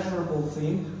most pleasurable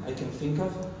thing I can think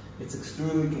of. It's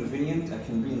extremely convenient. I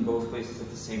can be in both places at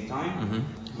the same time.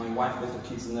 My wife with the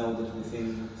kids know that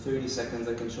within 30 seconds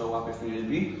I can show up if needed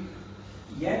be.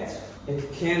 Yet,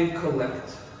 it can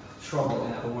collect trouble.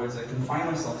 In other words, I can find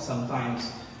myself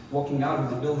sometimes walking out of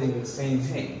the building and saying,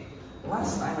 hey,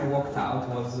 last time I walked out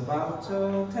was about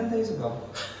 10 days ago,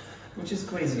 which is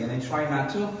crazy, and I try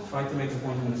to make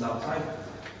appointments outside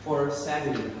for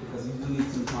Saturday, because you do need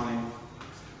some time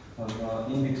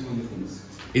of in between the things.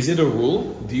 Is it a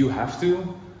rule? Do you have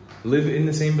to live in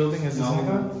the same building as the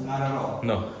synagogue? No, not at all.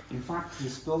 No. In fact,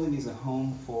 this building is a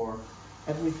home for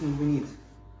everything we need,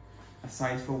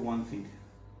 aside for one thing.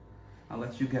 I'll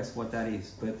let you guess what that is,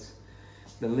 but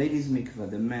the ladies' mikvah,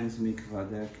 the men's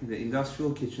mikvah, the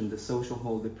industrial kitchen, the social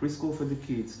hall, the preschool for the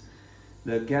kids,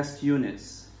 the guest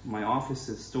units, my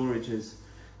offices, storages,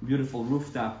 beautiful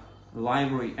rooftop,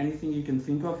 library, anything you can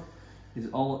think of is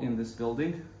all in this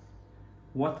building.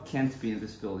 What can't be in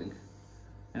this building?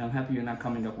 And I'm happy you're not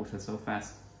coming up with it so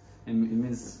fast. It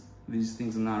means these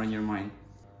things are not in your mind.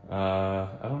 I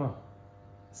don't know.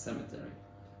 Cemetery.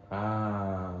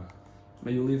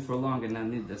 But you live for long and not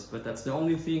need this, but that's the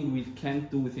only thing we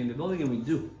can't do within the building, and we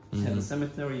do. Have a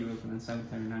cemetery. We opened a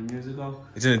cemetery 9 years ago.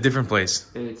 It's in a different place.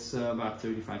 It's about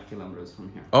 35 kilometers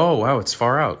from here. Oh wow, it's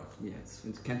far out. Yeah,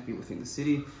 it can't be within the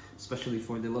city, especially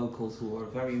for the locals who are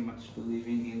very much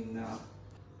believing in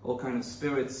all kind of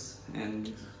spirits,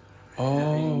 and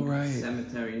having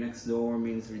cemetery next door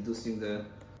means reducing the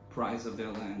price of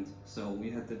their land. So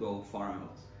we had to go far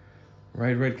out.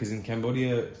 Right, because in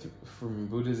Cambodia, from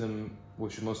Buddhism,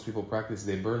 which most people practice,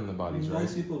 they burn the bodies, right?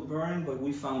 Most people burn, but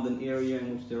we found an area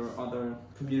in which there are other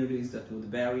communities that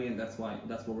would bury, and that's where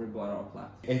we bought our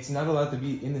plot. It's not allowed to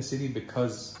be in the city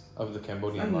because of the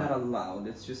Cambodian law. Not allowed.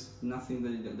 It's just nothing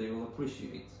that they will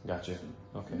appreciate. Gotcha.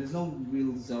 Okay. There's no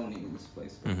real zoning in this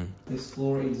place. This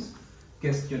floor is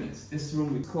guest units. This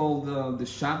room is called the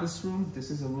Shabbos room. This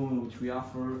is a room in which we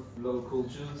offer local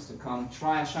Jews to come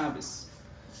try a Shabbos.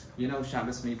 You know,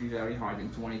 Shabbos may be very hard in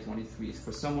 2023.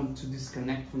 For someone to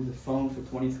disconnect from the phone for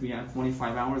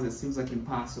 25 hours, it seems like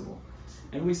impossible.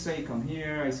 And we say, come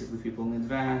here, I sit with people in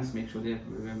advance, make sure they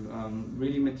have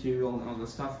reading material and all the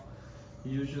stuff.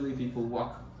 Usually people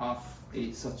walk off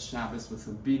such Shabbos with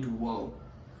a big whoa,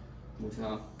 with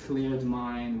a cleared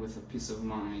mind, with a peace of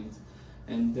mind.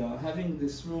 And having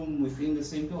this room within the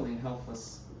same building helps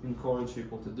us encourage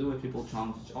people to do it. People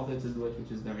challenge each other to do it,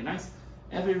 which is very nice.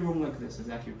 Every room like this is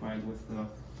occupied with a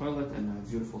toilet and a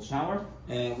beautiful shower.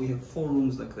 And we have 4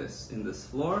 rooms like this in this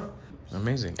floor.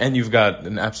 Amazing. And you've got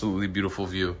an absolutely beautiful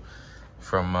view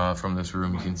from this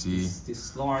room. You can see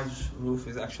this large roof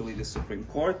is actually the Supreme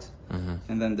Court,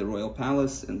 and then the Royal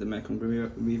Palace and the Mekong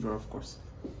River, of course.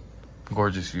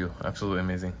 Gorgeous view. Absolutely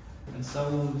amazing. And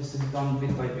so this is done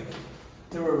bit by bit.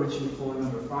 Here we're reaching floor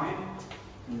number 5,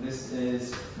 and this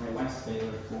is my wife's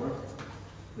favorite floor.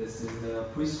 This is the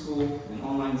preschool and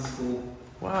online school.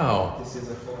 Wow. This is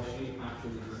a floor she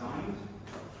actually designed.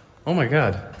 Oh my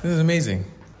God, this is amazing.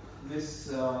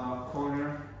 This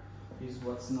corner is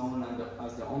what's known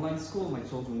as the online school. My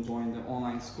children joined the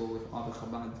online school with other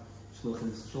Chabad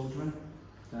Shluchim's children.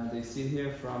 They sit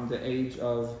here from the age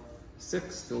of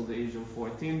 6 till the age of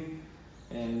 14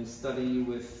 and study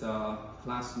with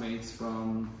classmates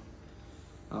from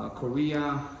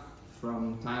Korea,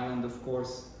 from Thailand, of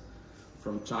course,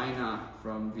 from China,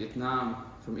 from Vietnam,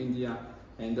 from India,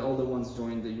 and the older ones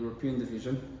join the European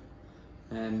division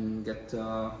and get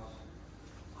Chabad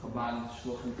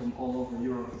Shluchim from all over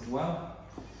Europe as well.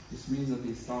 This means that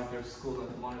they start their school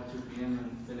at 1 or 2 p.m.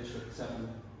 and finish at 7,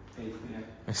 8 p.m.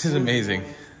 This is amazing.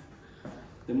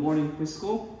 The morning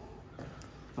preschool.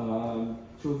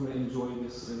 Children enjoy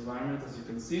this environment, as you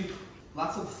can see.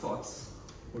 Lots of thoughts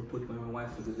were put by my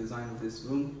wife for the design of this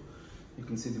room. You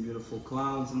can see the beautiful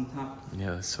clouds on top.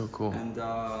 Yeah, that's so cool. And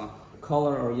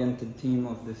color-oriented theme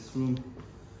of this room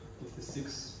with the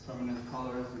 6 permanent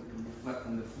colors that can reflect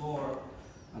on the floor,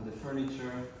 on the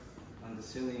furniture, on the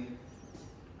ceiling.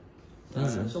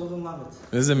 Children love it.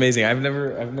 This is amazing. I've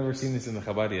never seen this in the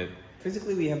Chabad yet.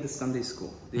 Physically, we have the Sunday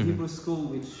school, the Hebrew school,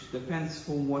 which depends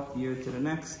from what year to the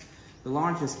next. The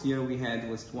largest year we had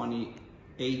was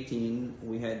 2018.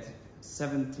 We had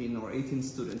 17 or 18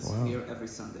 students here every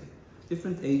Sunday.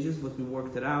 Different ages, but we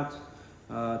worked it out.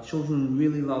 Children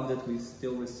really loved it. We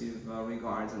still receive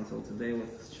regards until today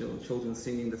with children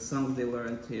singing the songs they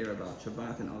learned here about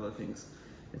Shabbat and other things.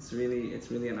 It's really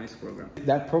a nice program.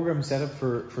 That program is set up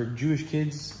for Jewish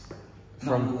kids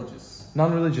from non-religious.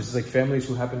 Non-religious, it's like families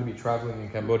who happen to be traveling in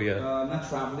Cambodia. Not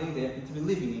traveling, they happen to be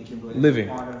living in Cambodia. Living.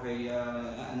 They're part of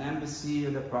an embassy, or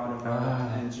they're part of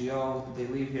an NGO. They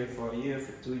live here for a year,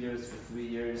 for 2 years, for 3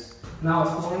 years. Now,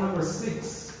 floor number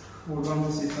 6, we're going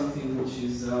to see something which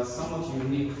is somewhat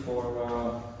unique for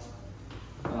our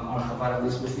Chabad, at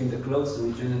least within the closed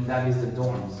region, and that is the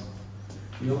dorms.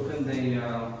 We opened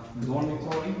a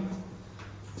dormitory,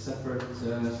 separate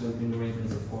sleeping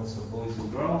arrangements, of course, for boys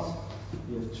and girls.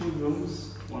 We have 2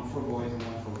 rooms, one for boys and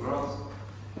one for girls.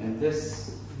 And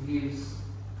this gives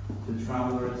the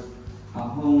travelers a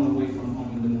home away from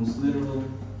home in the most literal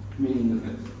meaning of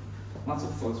it. Lots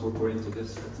of thoughts were put into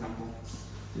this, for example.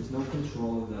 There's no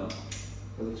control of the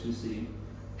electricity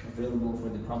available for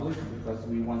the public because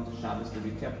we want the Shabbos to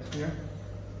be kept here.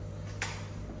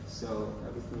 So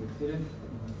everything is hidden.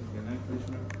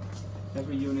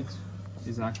 Every unit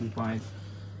is occupied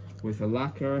with a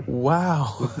locker.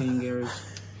 Wow. With hangers.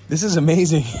 This is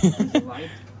amazing. Light.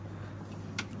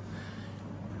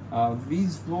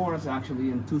 These floors actually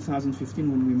in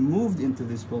 2015 when we moved into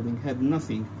this building had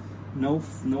nothing. No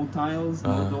tiles,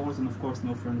 no doors, and of course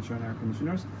no furniture and air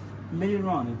conditioners. Later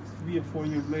on, 3 or 4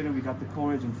 years later, we got the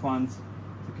courage and funds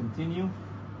to continue.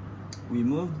 We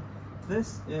moved.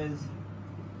 This is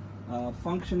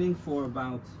functioning for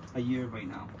about a year right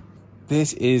now.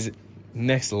 This is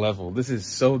next level. This is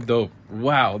so dope.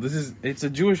 Wow, it's a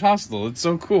Jewish hostel. It's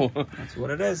so cool. That's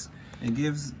what it is. It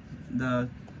gives the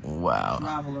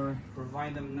traveler,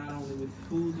 provide them not only with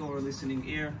food or listening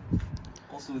ear,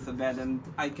 also with a bed. And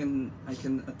I can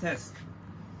attest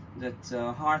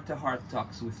that heart-to-heart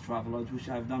talks with travelers, which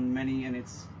I've done many, and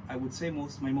it's, I would say,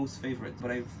 my most favorite.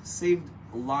 But I've saved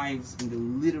lives in the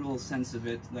literal sense of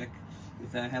it, like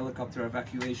with a helicopter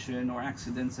evacuation or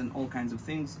accidents and all kinds of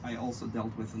things. I also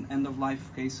dealt with an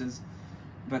end-of-life cases.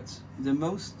 But the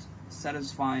most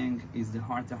satisfying is the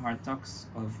heart-to-heart talks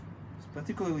of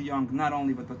particularly young, not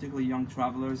only, but particularly young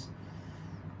travelers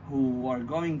who are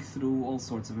going through all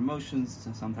sorts of emotions.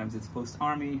 Sometimes it's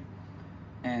post-army,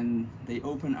 and they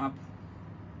open up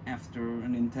after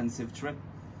an intensive trip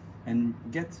and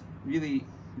really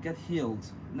get healed.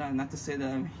 Not to say that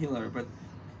I'm a healer, but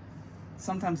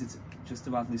sometimes it's just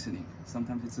about listening.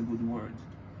 Sometimes it's a good word.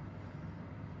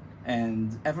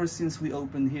 And ever since we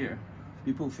opened here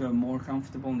people feel more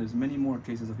comfortable, and there's many more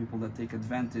cases of people that take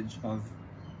advantage of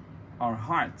our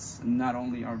hearts, not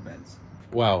only our beds.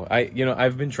 Wow,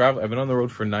 I've been on the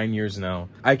road for 9 years now.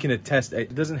 I can attest,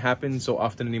 it doesn't happen so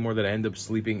often anymore that I end up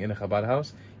sleeping in a Chabad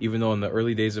house, even though in the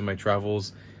early days of my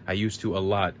travels, I used to a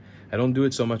lot. I don't do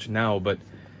it so much now, but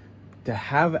to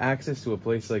have access to a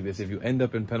place like this, if you end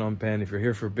up in Phnom Penh, if you're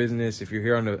here for business, if you're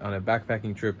here on a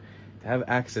backpacking trip, to have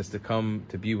access to come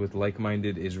to be with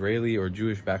like-minded Israeli or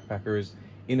Jewish backpackers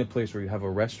in a place where you have a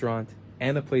restaurant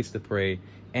and a place to pray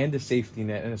and a safety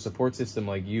net and a support system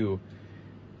like you,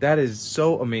 that is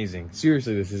so amazing.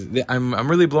 Seriously, I'm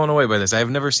really blown away by this. I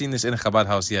have never seen this in a Chabad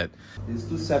house yet. There's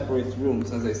two separate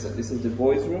rooms, as I said. This is the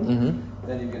boys' room.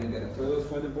 Then you're gonna get a toilet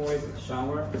for the boys, a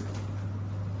shower.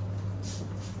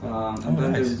 And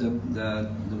then nice. there's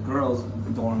the girls'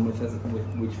 dorm,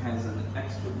 which has an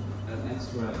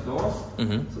extra door.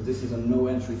 So this is a no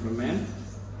entry for men.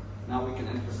 Now we can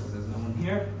enter because there's no one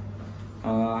here.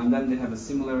 And then they have a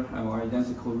similar or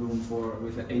identical room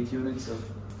with 8 units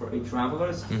for 8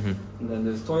 travelers. And then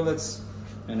there's toilets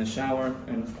and a shower,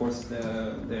 and of course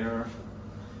their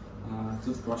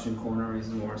toothbrushing corner is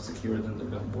more secure than the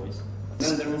boys. And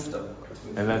then the rooftop.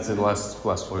 And that's the last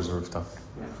floor's rooftop.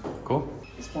 Yeah. Cool.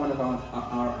 As part of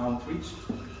our outreach,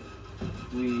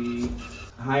 we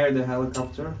hired a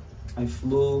helicopter. I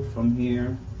flew from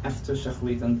here after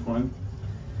Shachrit and Purim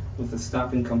with a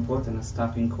stop in Kampot and a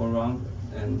stop in Korong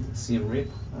and Siem Reap,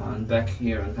 and back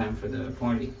here in time for the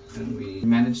party. And we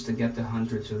managed to get the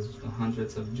hundreds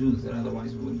of Jews that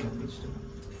otherwise we wouldn't have reached them.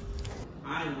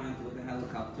 I went with a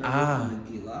helicopter from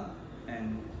Gila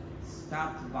and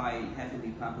stopped by heavily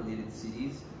populated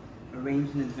cities,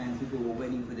 arranged in advance. People were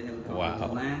waiting for the helicopter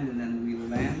to land, and then we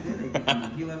landed. I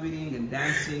did the Gila reading and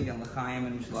dancing and l'chaim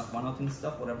and Mishloach Manot and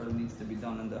stuff, whatever needs to be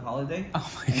done on the holiday,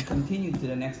 and continued to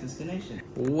the next destination.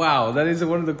 Wow, that is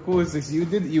one of the coolest things you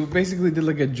did. You basically did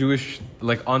like a Jewish,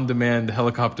 like on-demand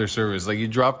helicopter service. Like you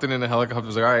dropped it in a helicopter. It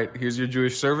was like, all right, here's your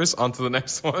Jewish service. On to the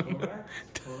next one.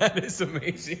 That is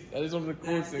amazing. That is one of the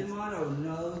coolest things. That's the motto.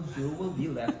 No Jew will be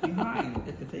left behind.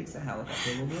 If it takes a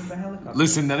helicopter, we'll be in the helicopter.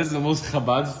 Listen, that is the most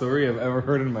Chabad story I've ever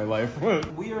heard in my life.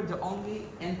 We are the only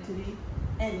entity,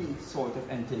 any sort of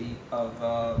entity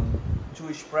of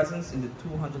Jewish presence in the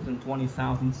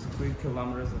 220,000 square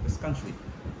kilometers of this country.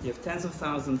 You have tens of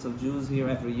thousands of Jews here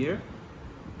every year,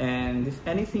 and if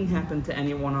anything happened to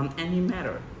anyone on any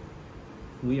matter,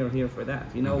 we are here for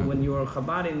that. You know, when you're a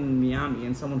Chabad in Miami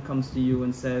and someone comes to you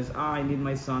and says, I need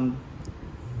my son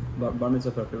bar mitzvah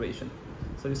preparation.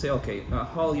 So you say, okay, a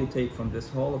hall you take from this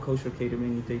hall, a kosher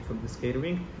catering you take from this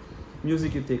catering,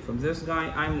 music you take from this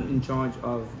guy. I'm in charge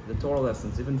of the Torah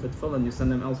lessons. Even for tefillin, you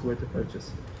send them elsewhere to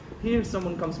purchase. Here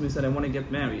someone comes to me and said, I want to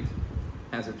get married.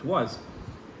 As it was,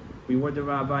 we were the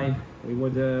rabbi, we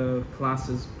were the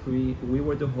classes, we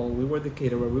were the hall, we were the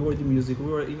caterer, we were the music, we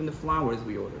were even the flowers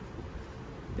we ordered.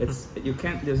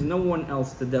 There's no one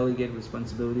else to delegate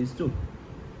responsibilities to.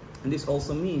 And this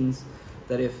also means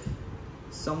that if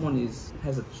someone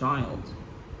has a child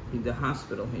in the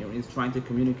hospital here and is trying to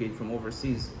communicate from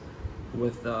overseas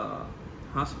with the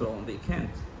hospital and they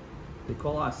can't, they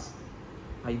call us.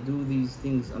 I do these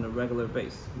things on a regular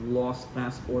basis. Lost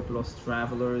passport, lost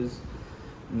travelers,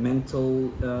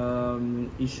 mental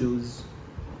issues.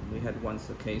 We had once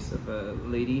a case of a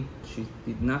lady, she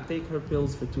did not take her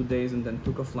pills for 2 days and then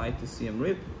took a flight to Siem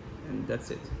Reap, and that's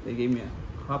it. They gave me a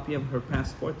copy of her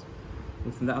passport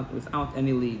without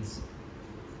any leads.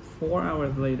 4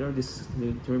 hours later,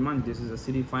 to remind you, this is a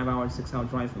city 5 hour, 6 hour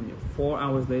drive from here. 4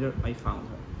 hours later, I found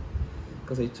her.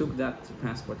 Because I took that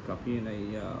passport copy and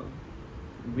I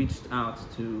reached out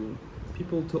to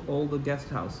people to all the guest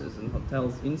houses and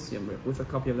hotels in Siem Reap with a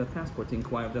copy of that passport to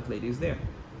inquire if that lady is there.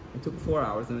 It took 4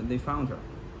 hours and they found her.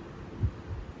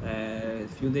 A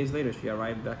few days later, she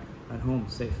arrived back at home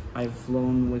safe. I've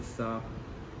flown with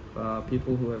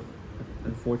people who have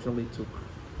unfortunately took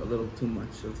a little too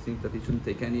much of things that they shouldn't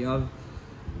take any of.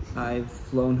 I've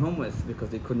flown home with because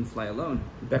they couldn't fly alone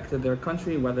back to their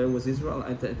country, whether it was Israel.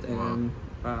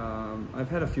 I've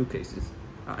had a few cases.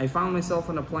 I found myself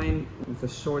on a plane with a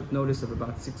short notice of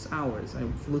about 6 hours. I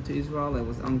flew to Israel. I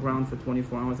was on ground for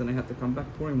 24 hours and I had to come back.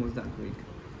 Purim was that week.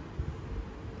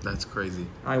 That's crazy.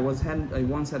 I once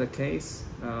had a case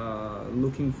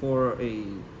looking for a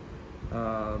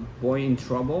boy in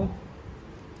trouble,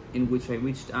 in which I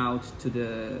reached out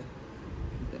to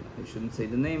I shouldn't say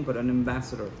the name, but an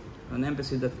ambassador, an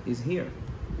embassy that is here.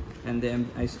 And then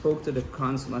I spoke to the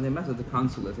consul, and I met at the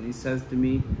consulate, and he says to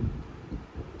me,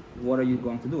 what are you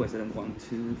going to do? I said, I'm going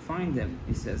to find him.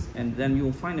 He says, and then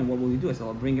you'll find him. What will you do? I said,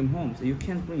 I'll bring him home. So you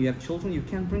have children, you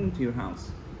can't bring them to your house.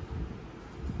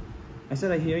 I said,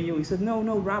 I hear you. He said, no,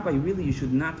 Rabbi, really, you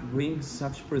should not bring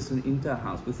such person into a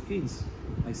house with kids.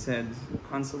 I said,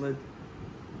 consulate,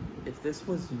 if this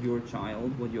was your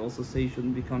child, would you also say you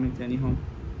shouldn't be coming to any home?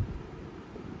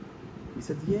 He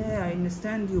said, yeah, I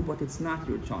understand you, but it's not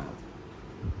your child.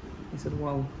 I said,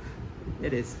 well,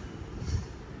 it is.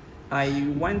 I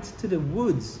went to the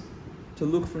woods to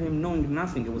look for him, knowing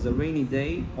nothing. It was a rainy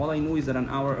day. All I knew is that an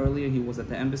hour earlier he was at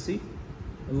the embassy.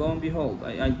 And lo and behold,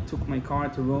 I took my car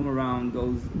to roam around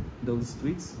those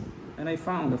streets, and I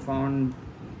found a foreign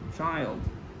child,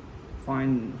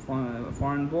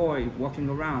 foreign boy walking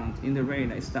around in the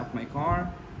rain. I stopped my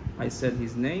car. I said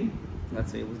his name.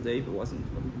 Let's say it was Dave. It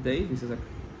wasn't Dave. He says, like,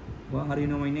 well, how do you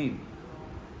know my name?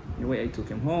 Anyway, I took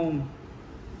him home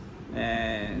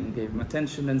and gave him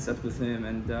attention and sat with him.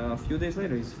 And a few days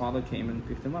later, his father came and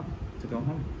picked him up to go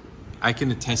home. I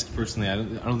can attest personally. I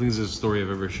don't think this is a story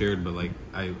I've ever shared, but like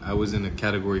I was in a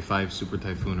Category 5 super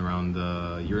typhoon around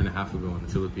a year and a half ago in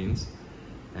the Philippines,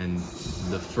 and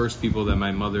the first people that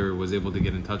my mother was able to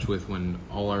get in touch with when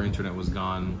all our internet was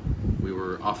gone, we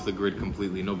were off the grid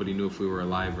completely. Nobody knew if we were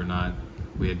alive or not.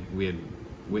 We had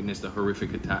witnessed a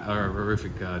horrific attack or a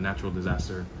horrific natural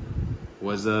disaster.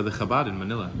 Was the Chabad in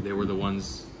Manila. They were the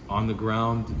ones on the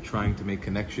ground trying to make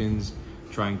connections,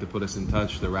 trying to put us in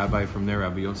touch. The rabbi from there,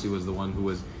 Rabbi Yossi, was the one who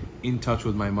was in touch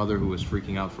with my mother, who was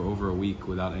freaking out for over a week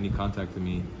without any contact with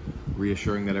me,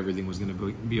 reassuring that everything was going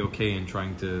to be okay and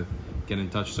trying to get in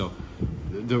touch. So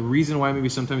the reason why maybe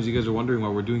sometimes you guys are wondering why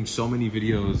we're doing so many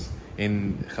videos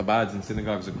in Chabads and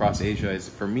synagogues across Asia is,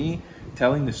 for me,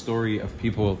 telling the story of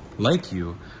people like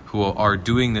you who are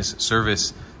doing this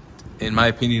service. In my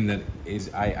opinion, that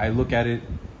is, I look at it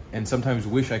and sometimes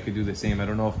wish I could do the same. I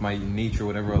don't know if my nature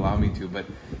would ever allow me to, but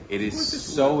it is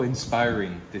so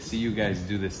inspiring to see you guys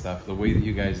do this stuff, the way that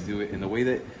you guys do it, and the way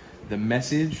that the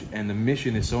message and the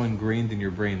mission is so ingrained in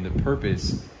your brain, the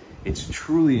purpose. It's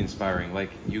truly inspiring. Like,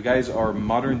 you guys are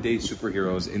modern day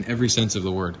superheroes in every sense of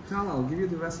the word. No, I'll give you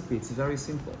the recipe. It's very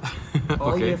simple.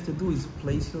 All you have to do is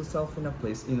place yourself in a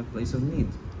place of need.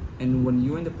 And when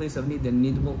you're in the place of need, the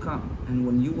need will come. And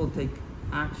when you will take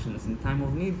actions in time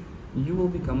of need, you will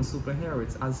become a superhero.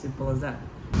 It's as simple as that.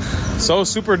 So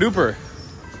super duper.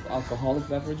 Alcoholic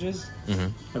beverages,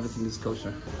 everything is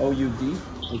kosher. OUD,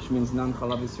 which means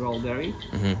non-Chalav Yisrael dairy.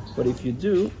 But if you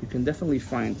do, you can definitely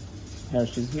find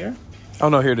Hershey's here. Oh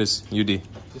no, here it is, UD.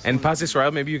 And Pas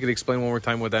Israel, maybe you could explain one more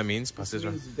time what that means. Pas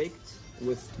Israel. It means baked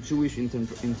with Jewish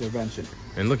intervention.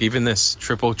 And look, even this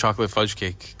triple chocolate fudge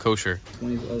cake, kosher. This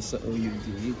one is also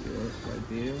OUD, right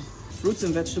there. Fruits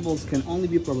and vegetables can only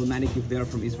be problematic if they are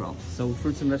from Israel. So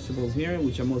fruits and vegetables here,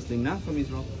 which are mostly not from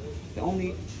Israel, the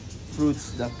only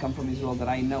fruits that come from Israel that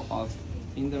I know of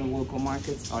in the local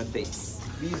markets are dates.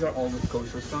 These are all with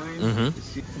kosher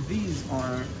signs. These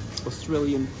are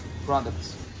Australian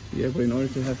products. Yeah, but in order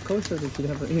to have kosher, they should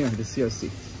have here the CRC.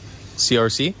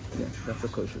 CRC? Yeah, that's a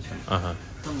kosher sign.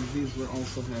 Some of these will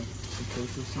also have a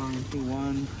kosher sign.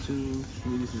 1, 2,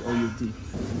 3. This is OUD.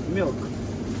 Milk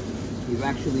is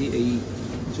actually a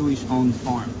Jewish-owned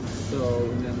farm. So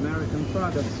in the American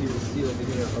products, you will see over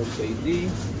here OKD,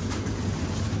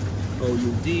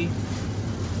 OUD.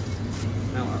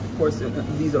 Now, of course,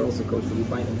 these are also kosher. We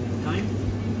buy them all the time.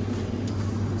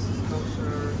 This is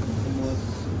kosher, hummus,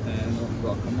 and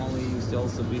guacamole used to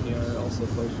also be here, also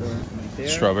kosher. Right there.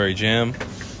 Strawberry jam.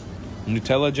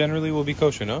 Nutella generally will be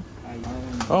kosher, no?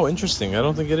 Oh, interesting. I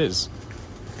don't think it is.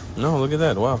 No, look at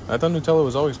that. Wow. I thought Nutella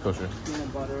was always kosher.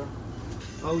 Peanut butter.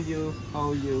 OU,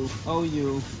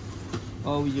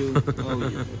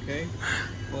 okay?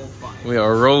 All fine. We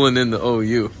are rolling in the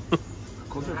OU.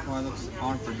 Kosher products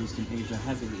are produced in Asia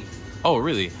heavily. Oh,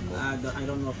 really? I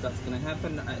don't know if that's going to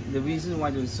happen. The reason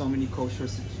why there's so many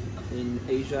koshers in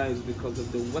Asia is because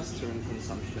of the Western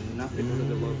consumption, not because of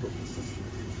the local consumption.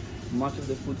 Much of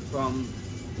the food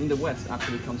in the West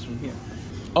actually comes from here.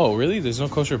 Oh, really? There's no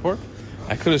kosher pork?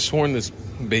 I could have sworn this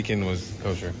bacon was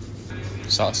kosher.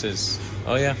 Sauces.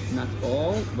 Oh, yeah. Not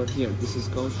all, but here, this is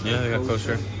kosher. Yeah, they got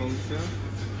kosher.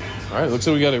 All right, looks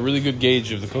like we got a really good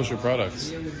gauge of the kosher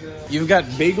products. You've got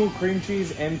bagel, cream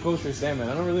cheese, and kosher salmon.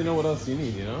 I don't really know what else you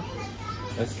need, you know?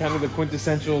 That's kind of the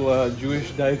quintessential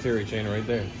Jewish dietary chain right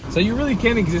there. So you really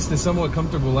can exist a somewhat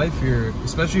comfortable life here,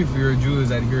 especially if you're a Jew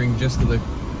who's adhering just to the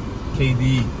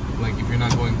KD, like if you're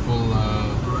not going full...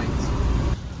 Right.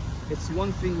 It's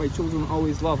one thing my children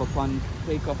always love upon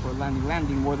takeoff or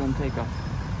landing more than takeoff,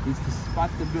 is to spot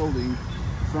the building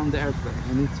from the airplane.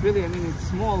 And it's really, I mean, it's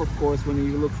small, of course, when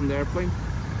you look from the airplane,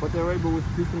 but they're able, with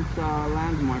different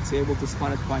landmarks, they're able to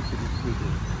spot it quite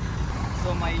quickly.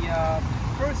 So my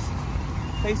first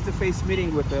face-to-face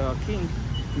meeting with the king,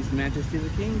 His Majesty the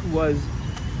King, was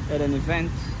at an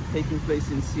event taking place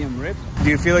in Siem Reap. Do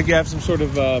you feel like you have some sort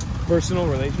of personal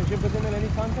relationship with him in any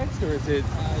context, or is it?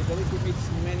 I believe he meets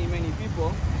many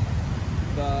people,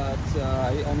 but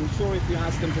I'm sure if you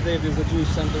ask him today if there's a Jewish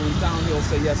center in town, he'll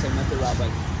say yes, I met the rabbi.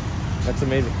 That's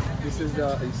amazing. This is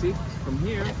you see, from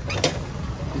here,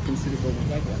 you can see the building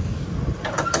like that.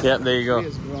 Yeah, there you go. It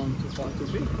has grown too far too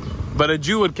big. But a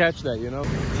Jew would catch that, you know?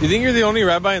 You think you're the only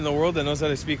rabbi in the world that knows how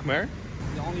to speak Khmer?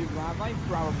 The only rabbi,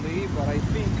 probably, but I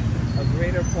think a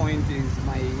greater point is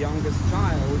my youngest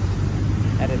child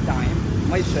at a time,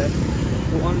 Moshe,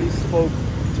 who only spoke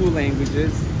 2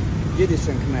 languages, Yiddish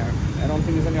and Khmer. I don't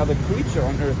think there's any other creature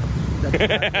on earth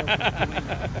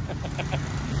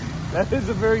That is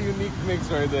a very unique mix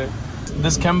right there.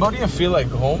 Does Cambodia feel like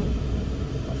home?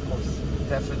 Of course,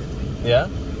 definitely. Yeah?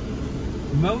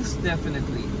 Most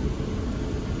definitely.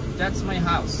 That's my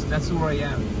house. That's who I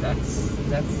am. That's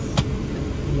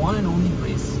one and only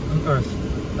place on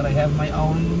earth that I have my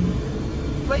own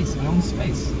place, my own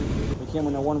space. I came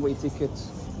on a one-way ticket.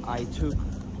 I took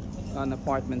an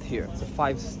apartment here. It's a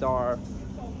 5-star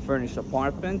furnished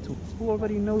apartment. Who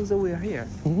already knows that we're here?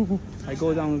 I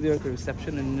go down there to the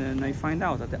reception and I find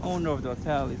out that the owner of the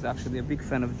hotel is actually a big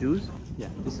fan of Jews. Yeah,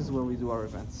 this is where we do our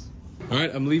events. All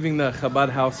right, I'm leaving the Chabad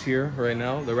house here right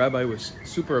now. The rabbi was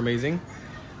super amazing.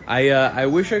 I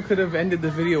wish I could have ended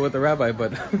the video with the rabbi,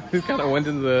 but he kind of went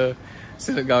into the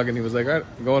synagogue and he was like, all right,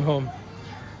 I'm going home.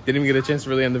 Didn't even get a chance to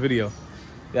really end the video.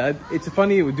 Yeah, it's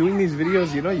funny, doing these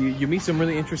videos, you know, you meet some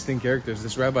really interesting characters.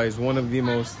 This rabbi is one of the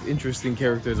most interesting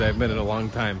characters I've met in a long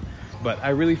time. But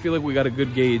I really feel like we got a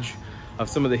good gauge of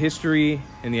some of the history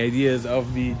and the ideas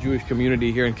of the Jewish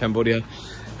community here in Cambodia.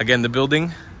 Again, the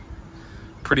building,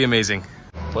 pretty amazing.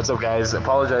 What's up, guys?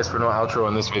 Apologize for no outro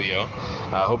in this video.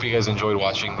 I hope you guys enjoyed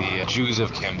watching the Jews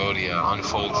of Cambodia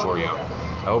unfold for you.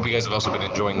 I hope you guys have also been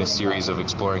enjoying this series of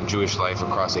exploring Jewish life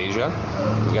across Asia.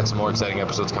 We've got some more exciting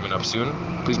episodes coming up soon.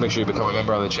 Please make sure you become a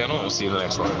member on the channel, and we'll see you in the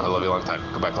next one. I love you a long time.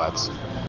 Goodbye, lads.